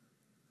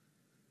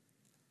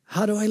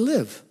 how do I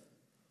live?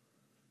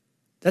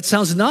 That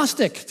sounds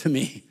Gnostic to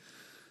me.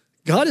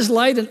 God is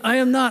light and I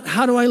am not.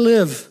 How do I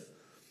live?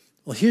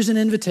 Well, here's an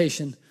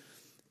invitation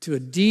to a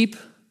deep,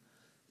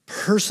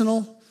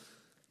 personal,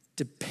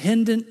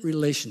 dependent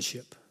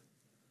relationship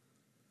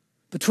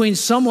between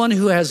someone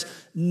who has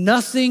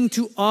nothing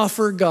to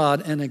offer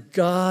God and a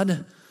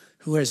God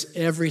who has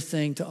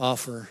everything to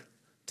offer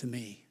to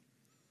me.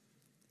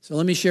 So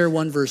let me share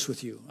one verse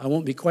with you. I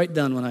won't be quite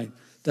done when I'm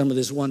done with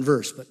this one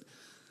verse, but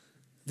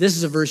this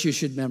is a verse you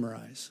should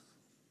memorize.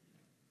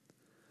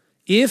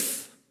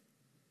 If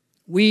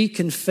we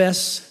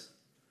confess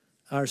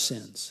our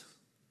sins,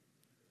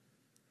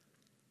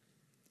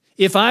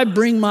 if I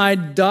bring my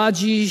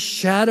dodgy,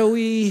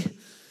 shadowy,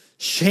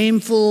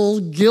 shameful,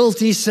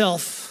 guilty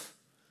self,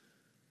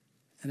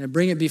 and I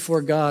bring it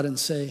before God and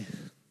say,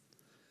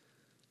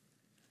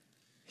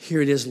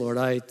 here it is, Lord,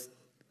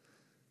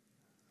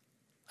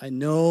 I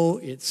know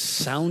it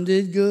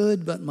sounded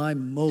good, but my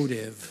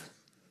motive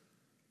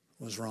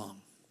was wrong.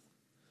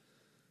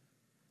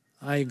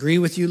 I agree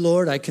with you,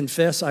 Lord. I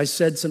confess I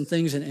said some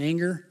things in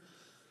anger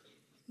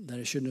that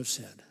I shouldn't have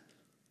said.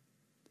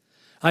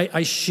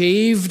 I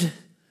shaved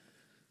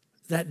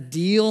that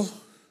deal,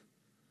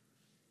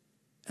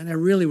 and I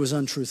really was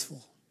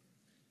untruthful.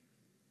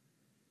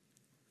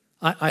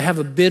 I have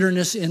a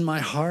bitterness in my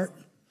heart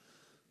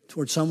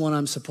toward someone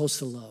I'm supposed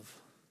to love.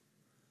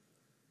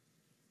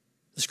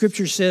 The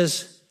scripture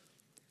says,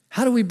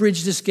 how do we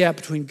bridge this gap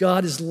between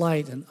God is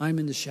light and I'm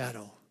in the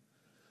shadow?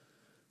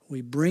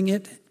 We bring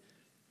it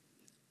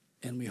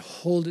and we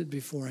hold it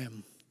before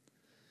him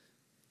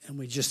and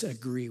we just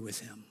agree with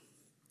him.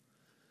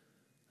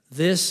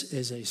 This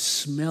is a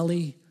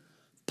smelly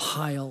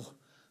pile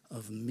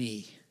of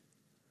me.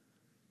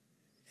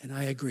 And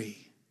I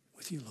agree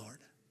with you, Lord.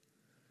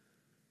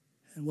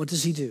 And what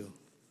does he do?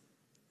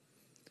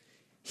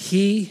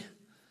 He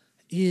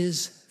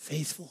is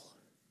faithful.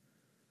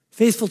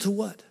 Faithful to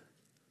what?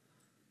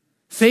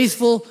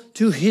 Faithful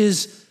to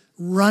his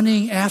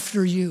running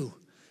after you.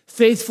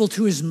 Faithful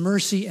to his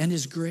mercy and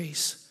his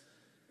grace.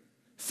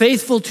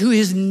 Faithful to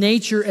his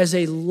nature as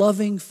a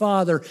loving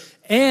father.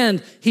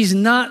 And he's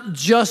not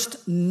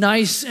just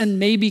nice and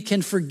maybe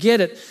can forget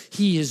it.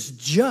 He is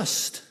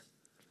just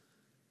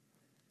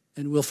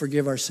and will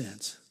forgive our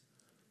sins.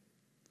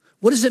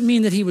 What does it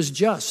mean that he was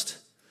just?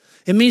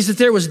 It means that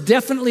there was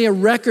definitely a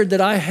record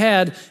that I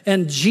had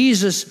and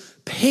Jesus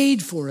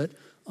paid for it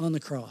on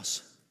the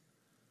cross.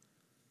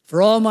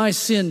 For all my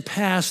sin,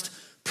 past,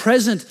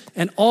 present,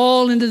 and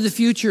all into the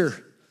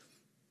future,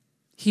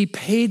 he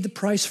paid the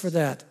price for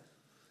that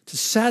to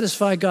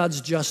satisfy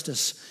God's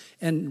justice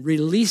and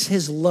release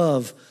his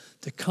love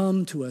to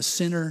come to a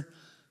sinner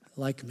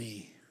like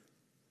me.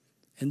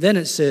 And then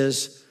it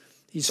says,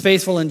 he's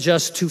faithful and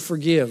just to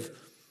forgive.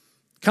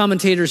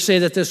 Commentators say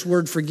that this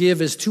word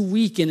forgive is too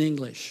weak in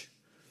English.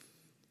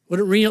 What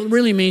it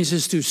really means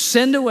is to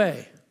send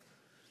away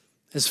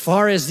as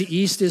far as the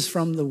east is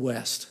from the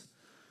west,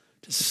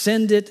 to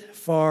send it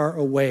far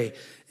away,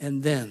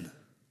 and then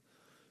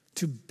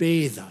to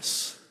bathe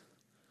us,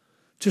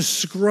 to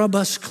scrub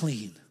us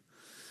clean,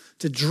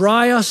 to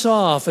dry us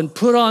off and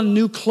put on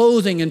new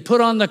clothing and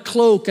put on the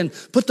cloak and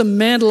put the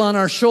mantle on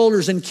our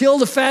shoulders and kill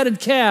the fatted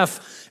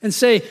calf and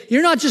say,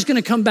 you're not just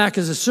going to come back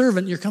as a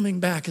servant, you're coming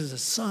back as a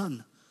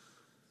son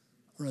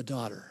or a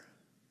daughter.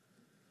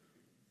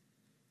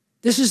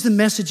 This is the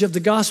message of the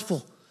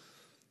gospel.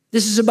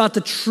 This is about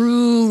the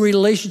true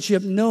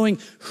relationship, knowing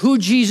who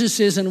Jesus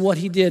is and what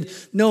he did,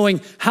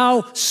 knowing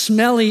how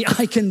smelly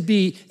I can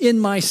be in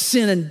my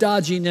sin and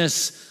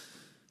dodginess.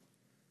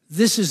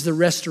 This is the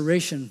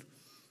restoration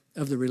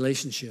of the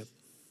relationship.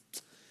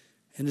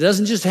 And it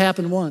doesn't just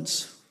happen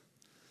once.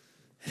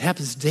 It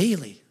happens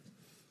daily,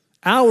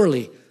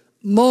 hourly,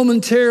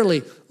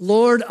 momentarily,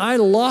 Lord, I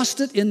lost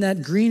it in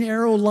that green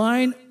arrow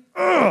line.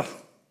 Ugh.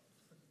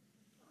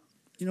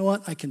 You know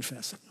what? I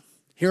confess it.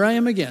 Here I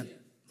am again.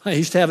 I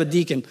used to have a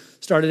deacon,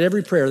 started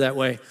every prayer that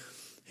way.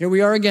 Here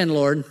we are again,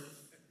 Lord.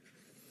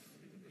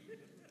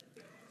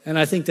 And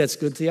I think that's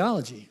good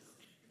theology.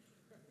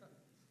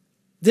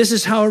 This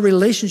is how a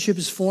relationship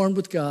is formed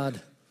with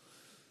God.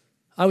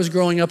 I was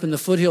growing up in the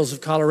foothills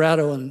of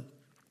Colorado, and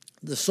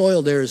the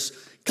soil there is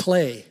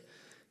clay.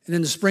 And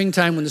in the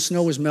springtime when the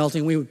snow was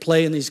melting, we would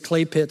play in these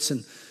clay pits,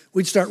 and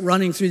we'd start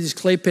running through these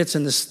clay pits,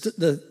 and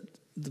the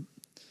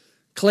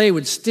clay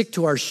would stick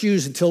to our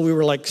shoes until we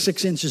were like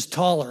 6 inches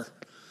taller.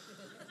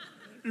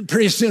 And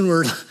pretty soon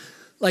we're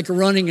like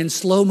running in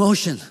slow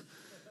motion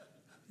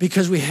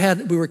because we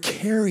were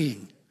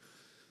carrying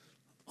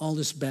all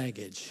this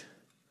baggage.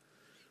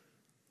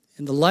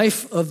 In the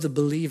life of the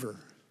believer,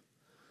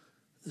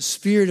 the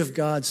Spirit of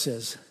God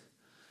says,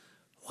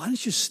 why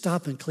don't you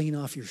stop and clean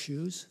off your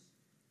shoes?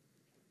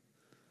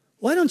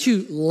 Why don't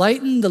you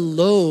lighten the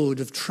load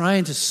of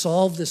trying to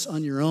solve this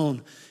on your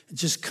own and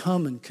just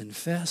come and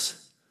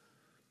confess?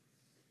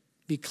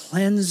 Be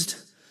cleansed,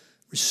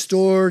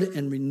 restored,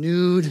 and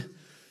renewed.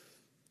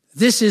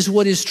 This is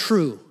what is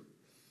true,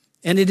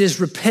 and it is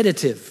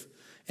repetitive,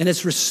 and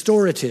it's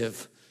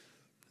restorative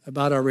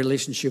about our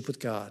relationship with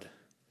God.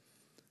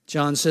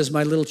 John says,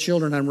 my little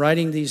children, I'm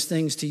writing these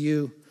things to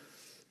you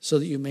so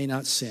that you may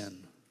not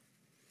sin.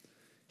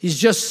 He's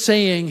just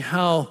saying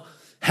how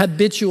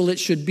habitual it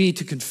should be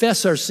to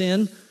confess our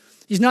sin.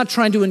 He's not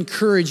trying to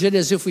encourage it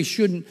as if we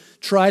shouldn't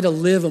try to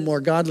live a more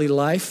godly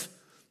life.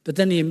 But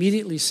then he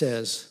immediately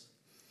says,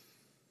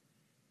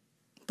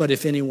 but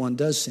if anyone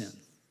does sin,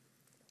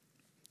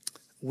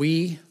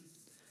 we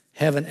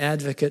have an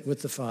advocate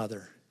with the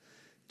Father,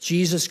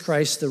 Jesus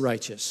Christ the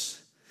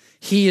righteous.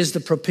 He is the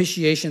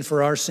propitiation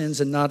for our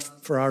sins, and not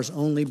for ours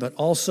only, but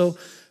also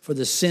for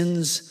the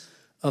sins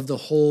of the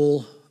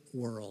whole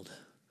world.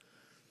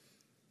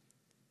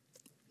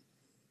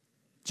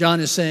 John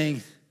is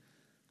saying,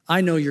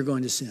 I know you're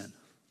going to sin.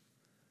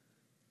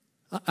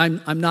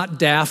 I'm not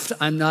daft.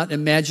 I'm not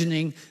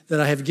imagining that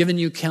I have given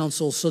you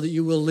counsel so that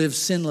you will live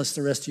sinless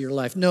the rest of your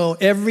life. No,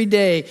 every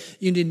day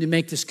you need to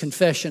make this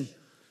confession.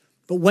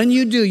 But when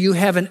you do, you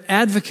have an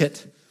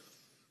advocate,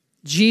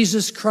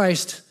 Jesus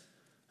Christ,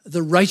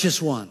 the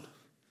righteous one.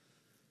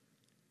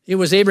 It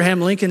was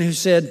Abraham Lincoln who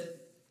said,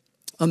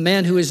 a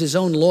man who is his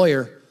own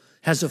lawyer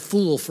has a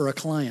fool for a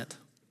client.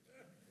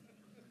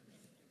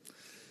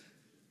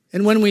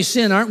 And when we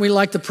sin, aren't we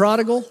like the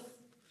prodigal?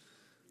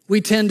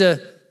 We tend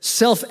to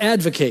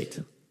self-advocate.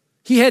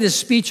 He had his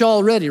speech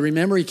all ready.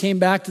 Remember, he came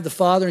back to the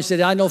father and he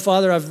said, I know,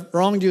 Father, I've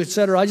wronged you,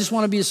 etc. I just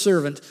want to be a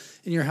servant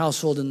in your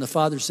household. And the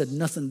father said,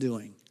 nothing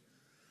doing.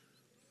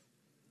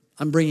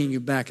 I'm bringing you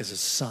back as a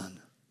son.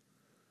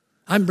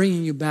 I'm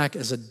bringing you back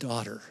as a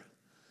daughter.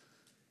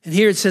 And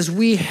here it says,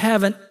 we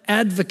have an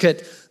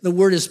advocate. The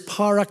word is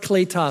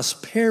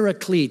parakletos,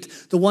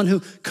 paraclete, the one who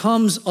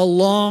comes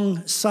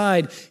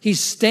alongside. He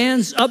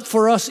stands up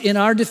for us in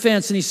our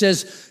defense, and he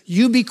says,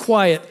 you be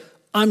quiet.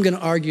 I'm going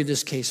to argue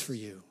this case for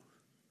you.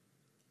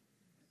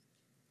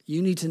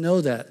 You need to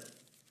know that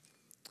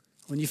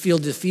when you feel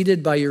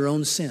defeated by your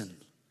own sin,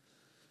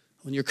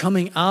 when you're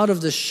coming out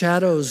of the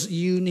shadows,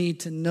 you need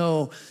to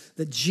know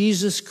that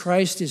Jesus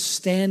Christ is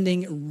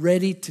standing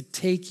ready to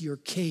take your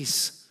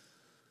case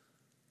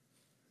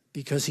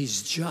because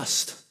he's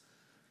just.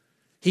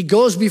 He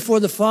goes before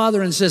the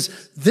Father and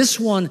says, this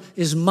one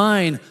is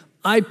mine.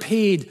 I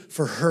paid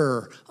for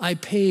her. I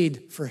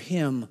paid for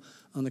him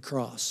on the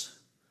cross.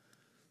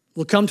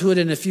 We'll come to it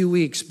in a few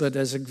weeks, but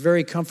as a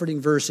very comforting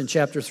verse in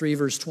chapter 3,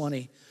 verse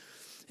 20,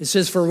 it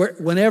says, for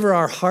whenever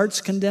our hearts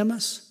condemn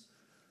us,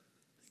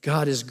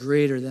 God is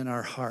greater than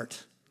our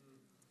heart,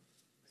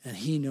 and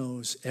he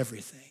knows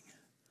everything.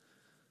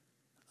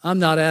 I'm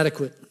not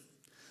adequate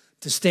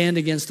to stand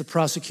against the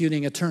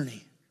prosecuting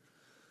attorney,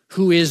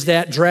 who is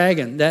that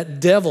dragon, that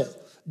devil,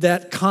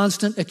 that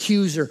constant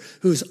accuser,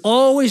 who's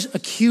always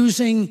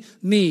accusing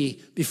me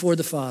before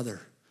the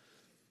Father,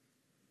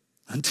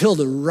 until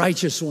the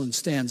righteous one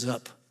stands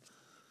up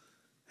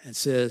and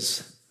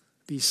says,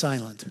 be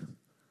silent.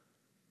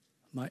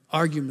 My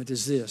argument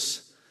is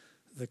this: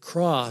 the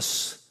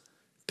cross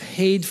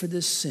paid for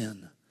this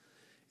sin,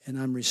 and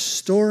I'm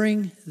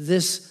restoring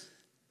this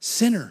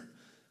sinner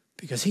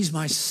because he's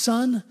my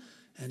son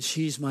and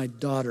she's my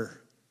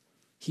daughter.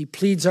 He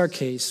pleads our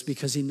case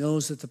because he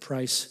knows that the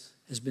price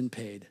has been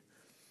paid.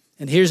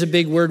 And here's a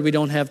big word we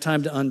don't have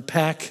time to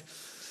unpack,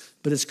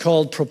 but it's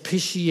called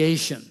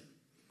propitiation.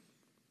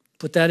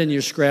 Put that in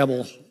your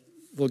Scrabble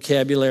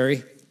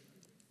vocabulary.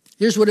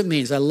 Here's what it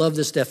means. I love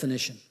this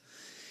definition.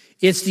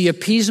 It's the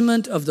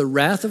appeasement of the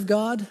wrath of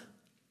God,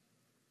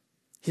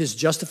 his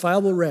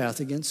justifiable wrath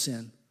against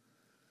sin,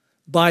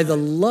 by the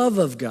love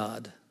of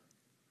God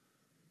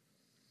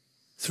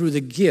through the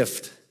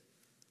gift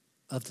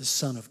of the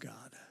Son of God.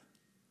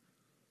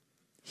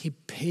 He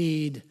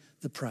paid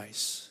the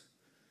price.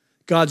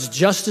 God's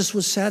justice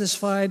was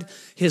satisfied.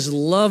 His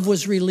love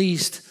was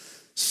released.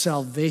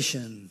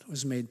 Salvation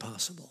was made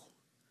possible.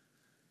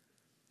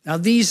 Now,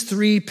 these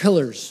three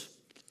pillars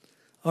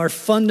are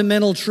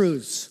fundamental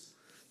truths.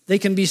 They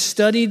can be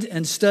studied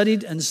and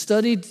studied and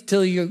studied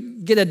till you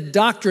get a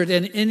doctorate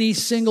in any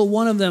single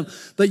one of them.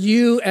 But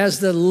you, as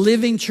the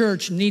living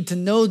church, need to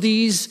know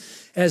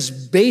these as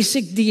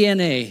basic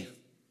DNA,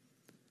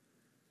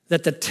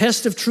 that the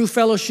test of true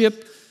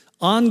fellowship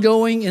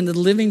ongoing in the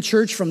living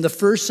church from the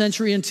first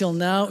century until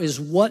now is,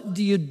 what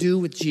do you do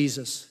with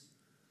Jesus?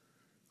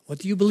 What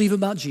do you believe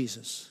about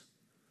Jesus?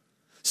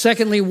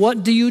 Secondly,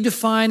 what do you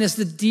define as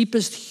the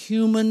deepest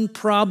human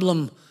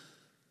problem?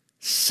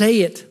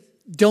 Say it.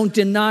 Don't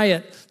deny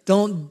it.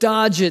 Don't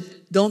dodge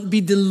it. Don't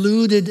be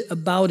deluded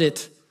about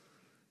it,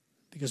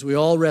 because we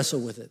all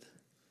wrestle with it.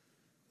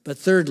 But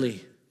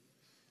thirdly,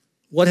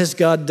 what has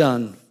God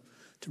done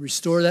to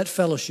restore that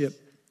fellowship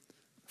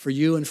for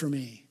you and for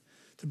me?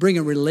 To bring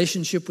a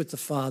relationship with the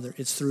Father.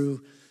 It's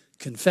through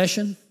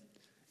confession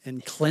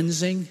and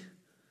cleansing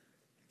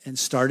and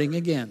starting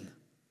again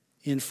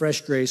in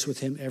fresh grace with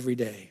Him every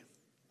day.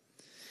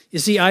 You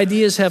see,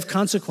 ideas have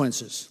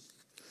consequences.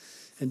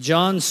 And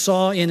John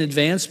saw in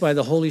advance by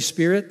the Holy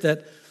Spirit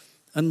that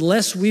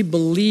unless we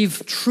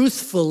believe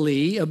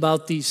truthfully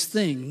about these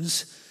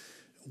things,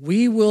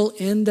 we will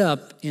end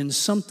up in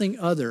something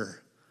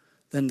other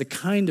than the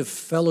kind of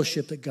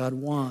fellowship that God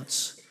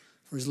wants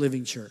for His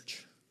living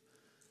church.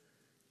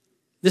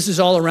 This is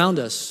all around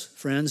us,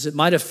 friends. It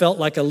might have felt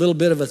like a little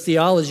bit of a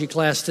theology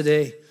class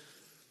today,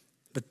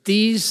 but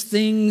these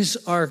things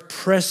are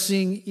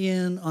pressing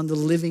in on the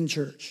living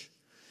church.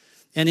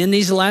 And in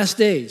these last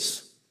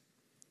days,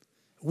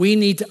 we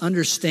need to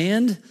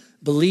understand,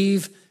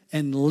 believe,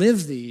 and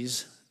live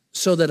these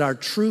so that our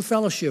true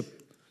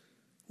fellowship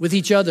with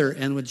each other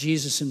and with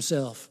Jesus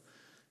Himself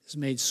is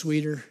made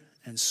sweeter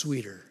and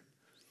sweeter.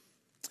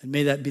 And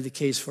may that be the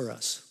case for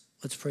us.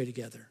 Let's pray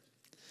together.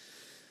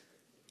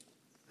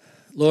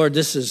 Lord,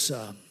 this is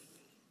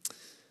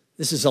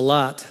a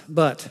lot,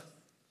 but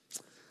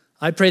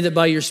I pray that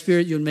by your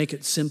Spirit you would make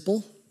it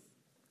simple,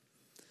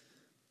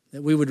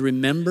 that we would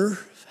remember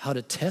how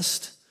to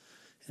test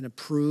and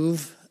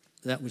approve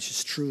that which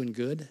is true and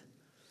good.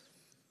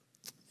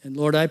 And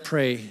Lord, I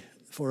pray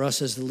for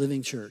us as the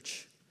living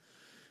church,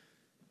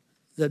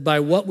 that by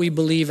what we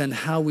believe and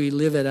how we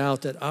live it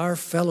out, that our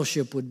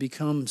fellowship would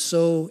become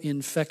so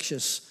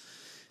infectious,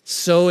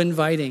 so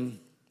inviting,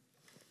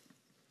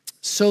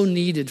 so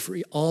needed for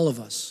all of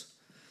us,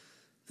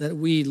 that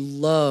we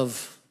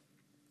love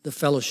the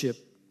fellowship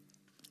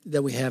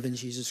that we have in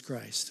Jesus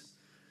Christ.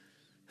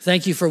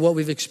 Thank you for what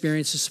we've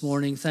experienced this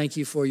morning. Thank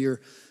you for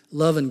your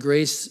love and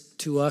grace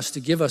to us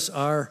to give us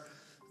our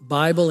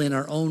Bible in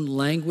our own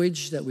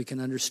language that we can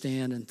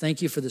understand. And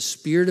thank you for the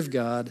Spirit of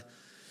God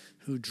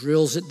who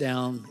drills it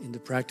down into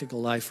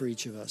practical life for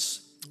each of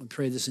us. We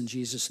pray this in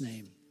Jesus'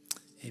 name.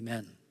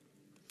 Amen.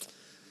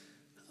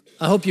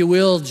 I hope you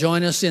will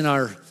join us in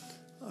our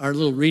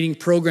little reading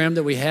program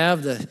that we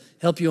have to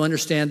help you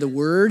understand the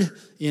Word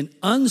in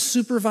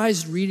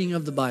unsupervised reading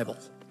of the Bible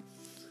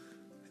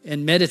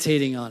and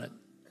meditating on it.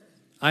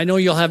 I know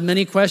you'll have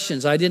many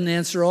questions. I didn't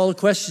answer all the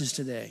questions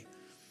today,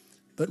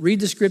 but read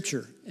the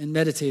Scripture and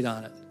meditate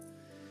on it.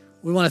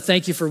 We want to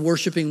thank you for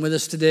worshiping with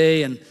us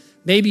today, and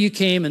maybe you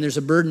came and there's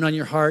a burden on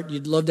your heart.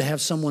 You'd love to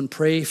have someone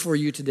pray for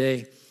you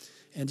today,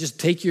 and just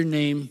take your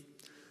name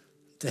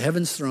to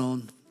heaven's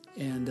throne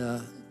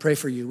and pray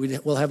for you.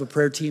 We'll have a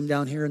prayer team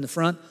down here in the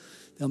front.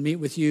 They'll meet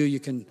with you. You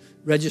can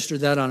register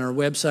that on our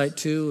website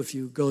too if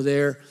you go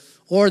there.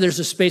 Or there's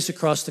a space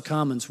across the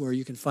commons where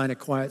you can find a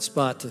quiet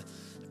spot to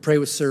pray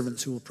with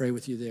servants who will pray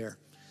with you there.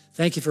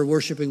 Thank you for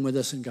worshiping with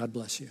us, and God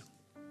bless you.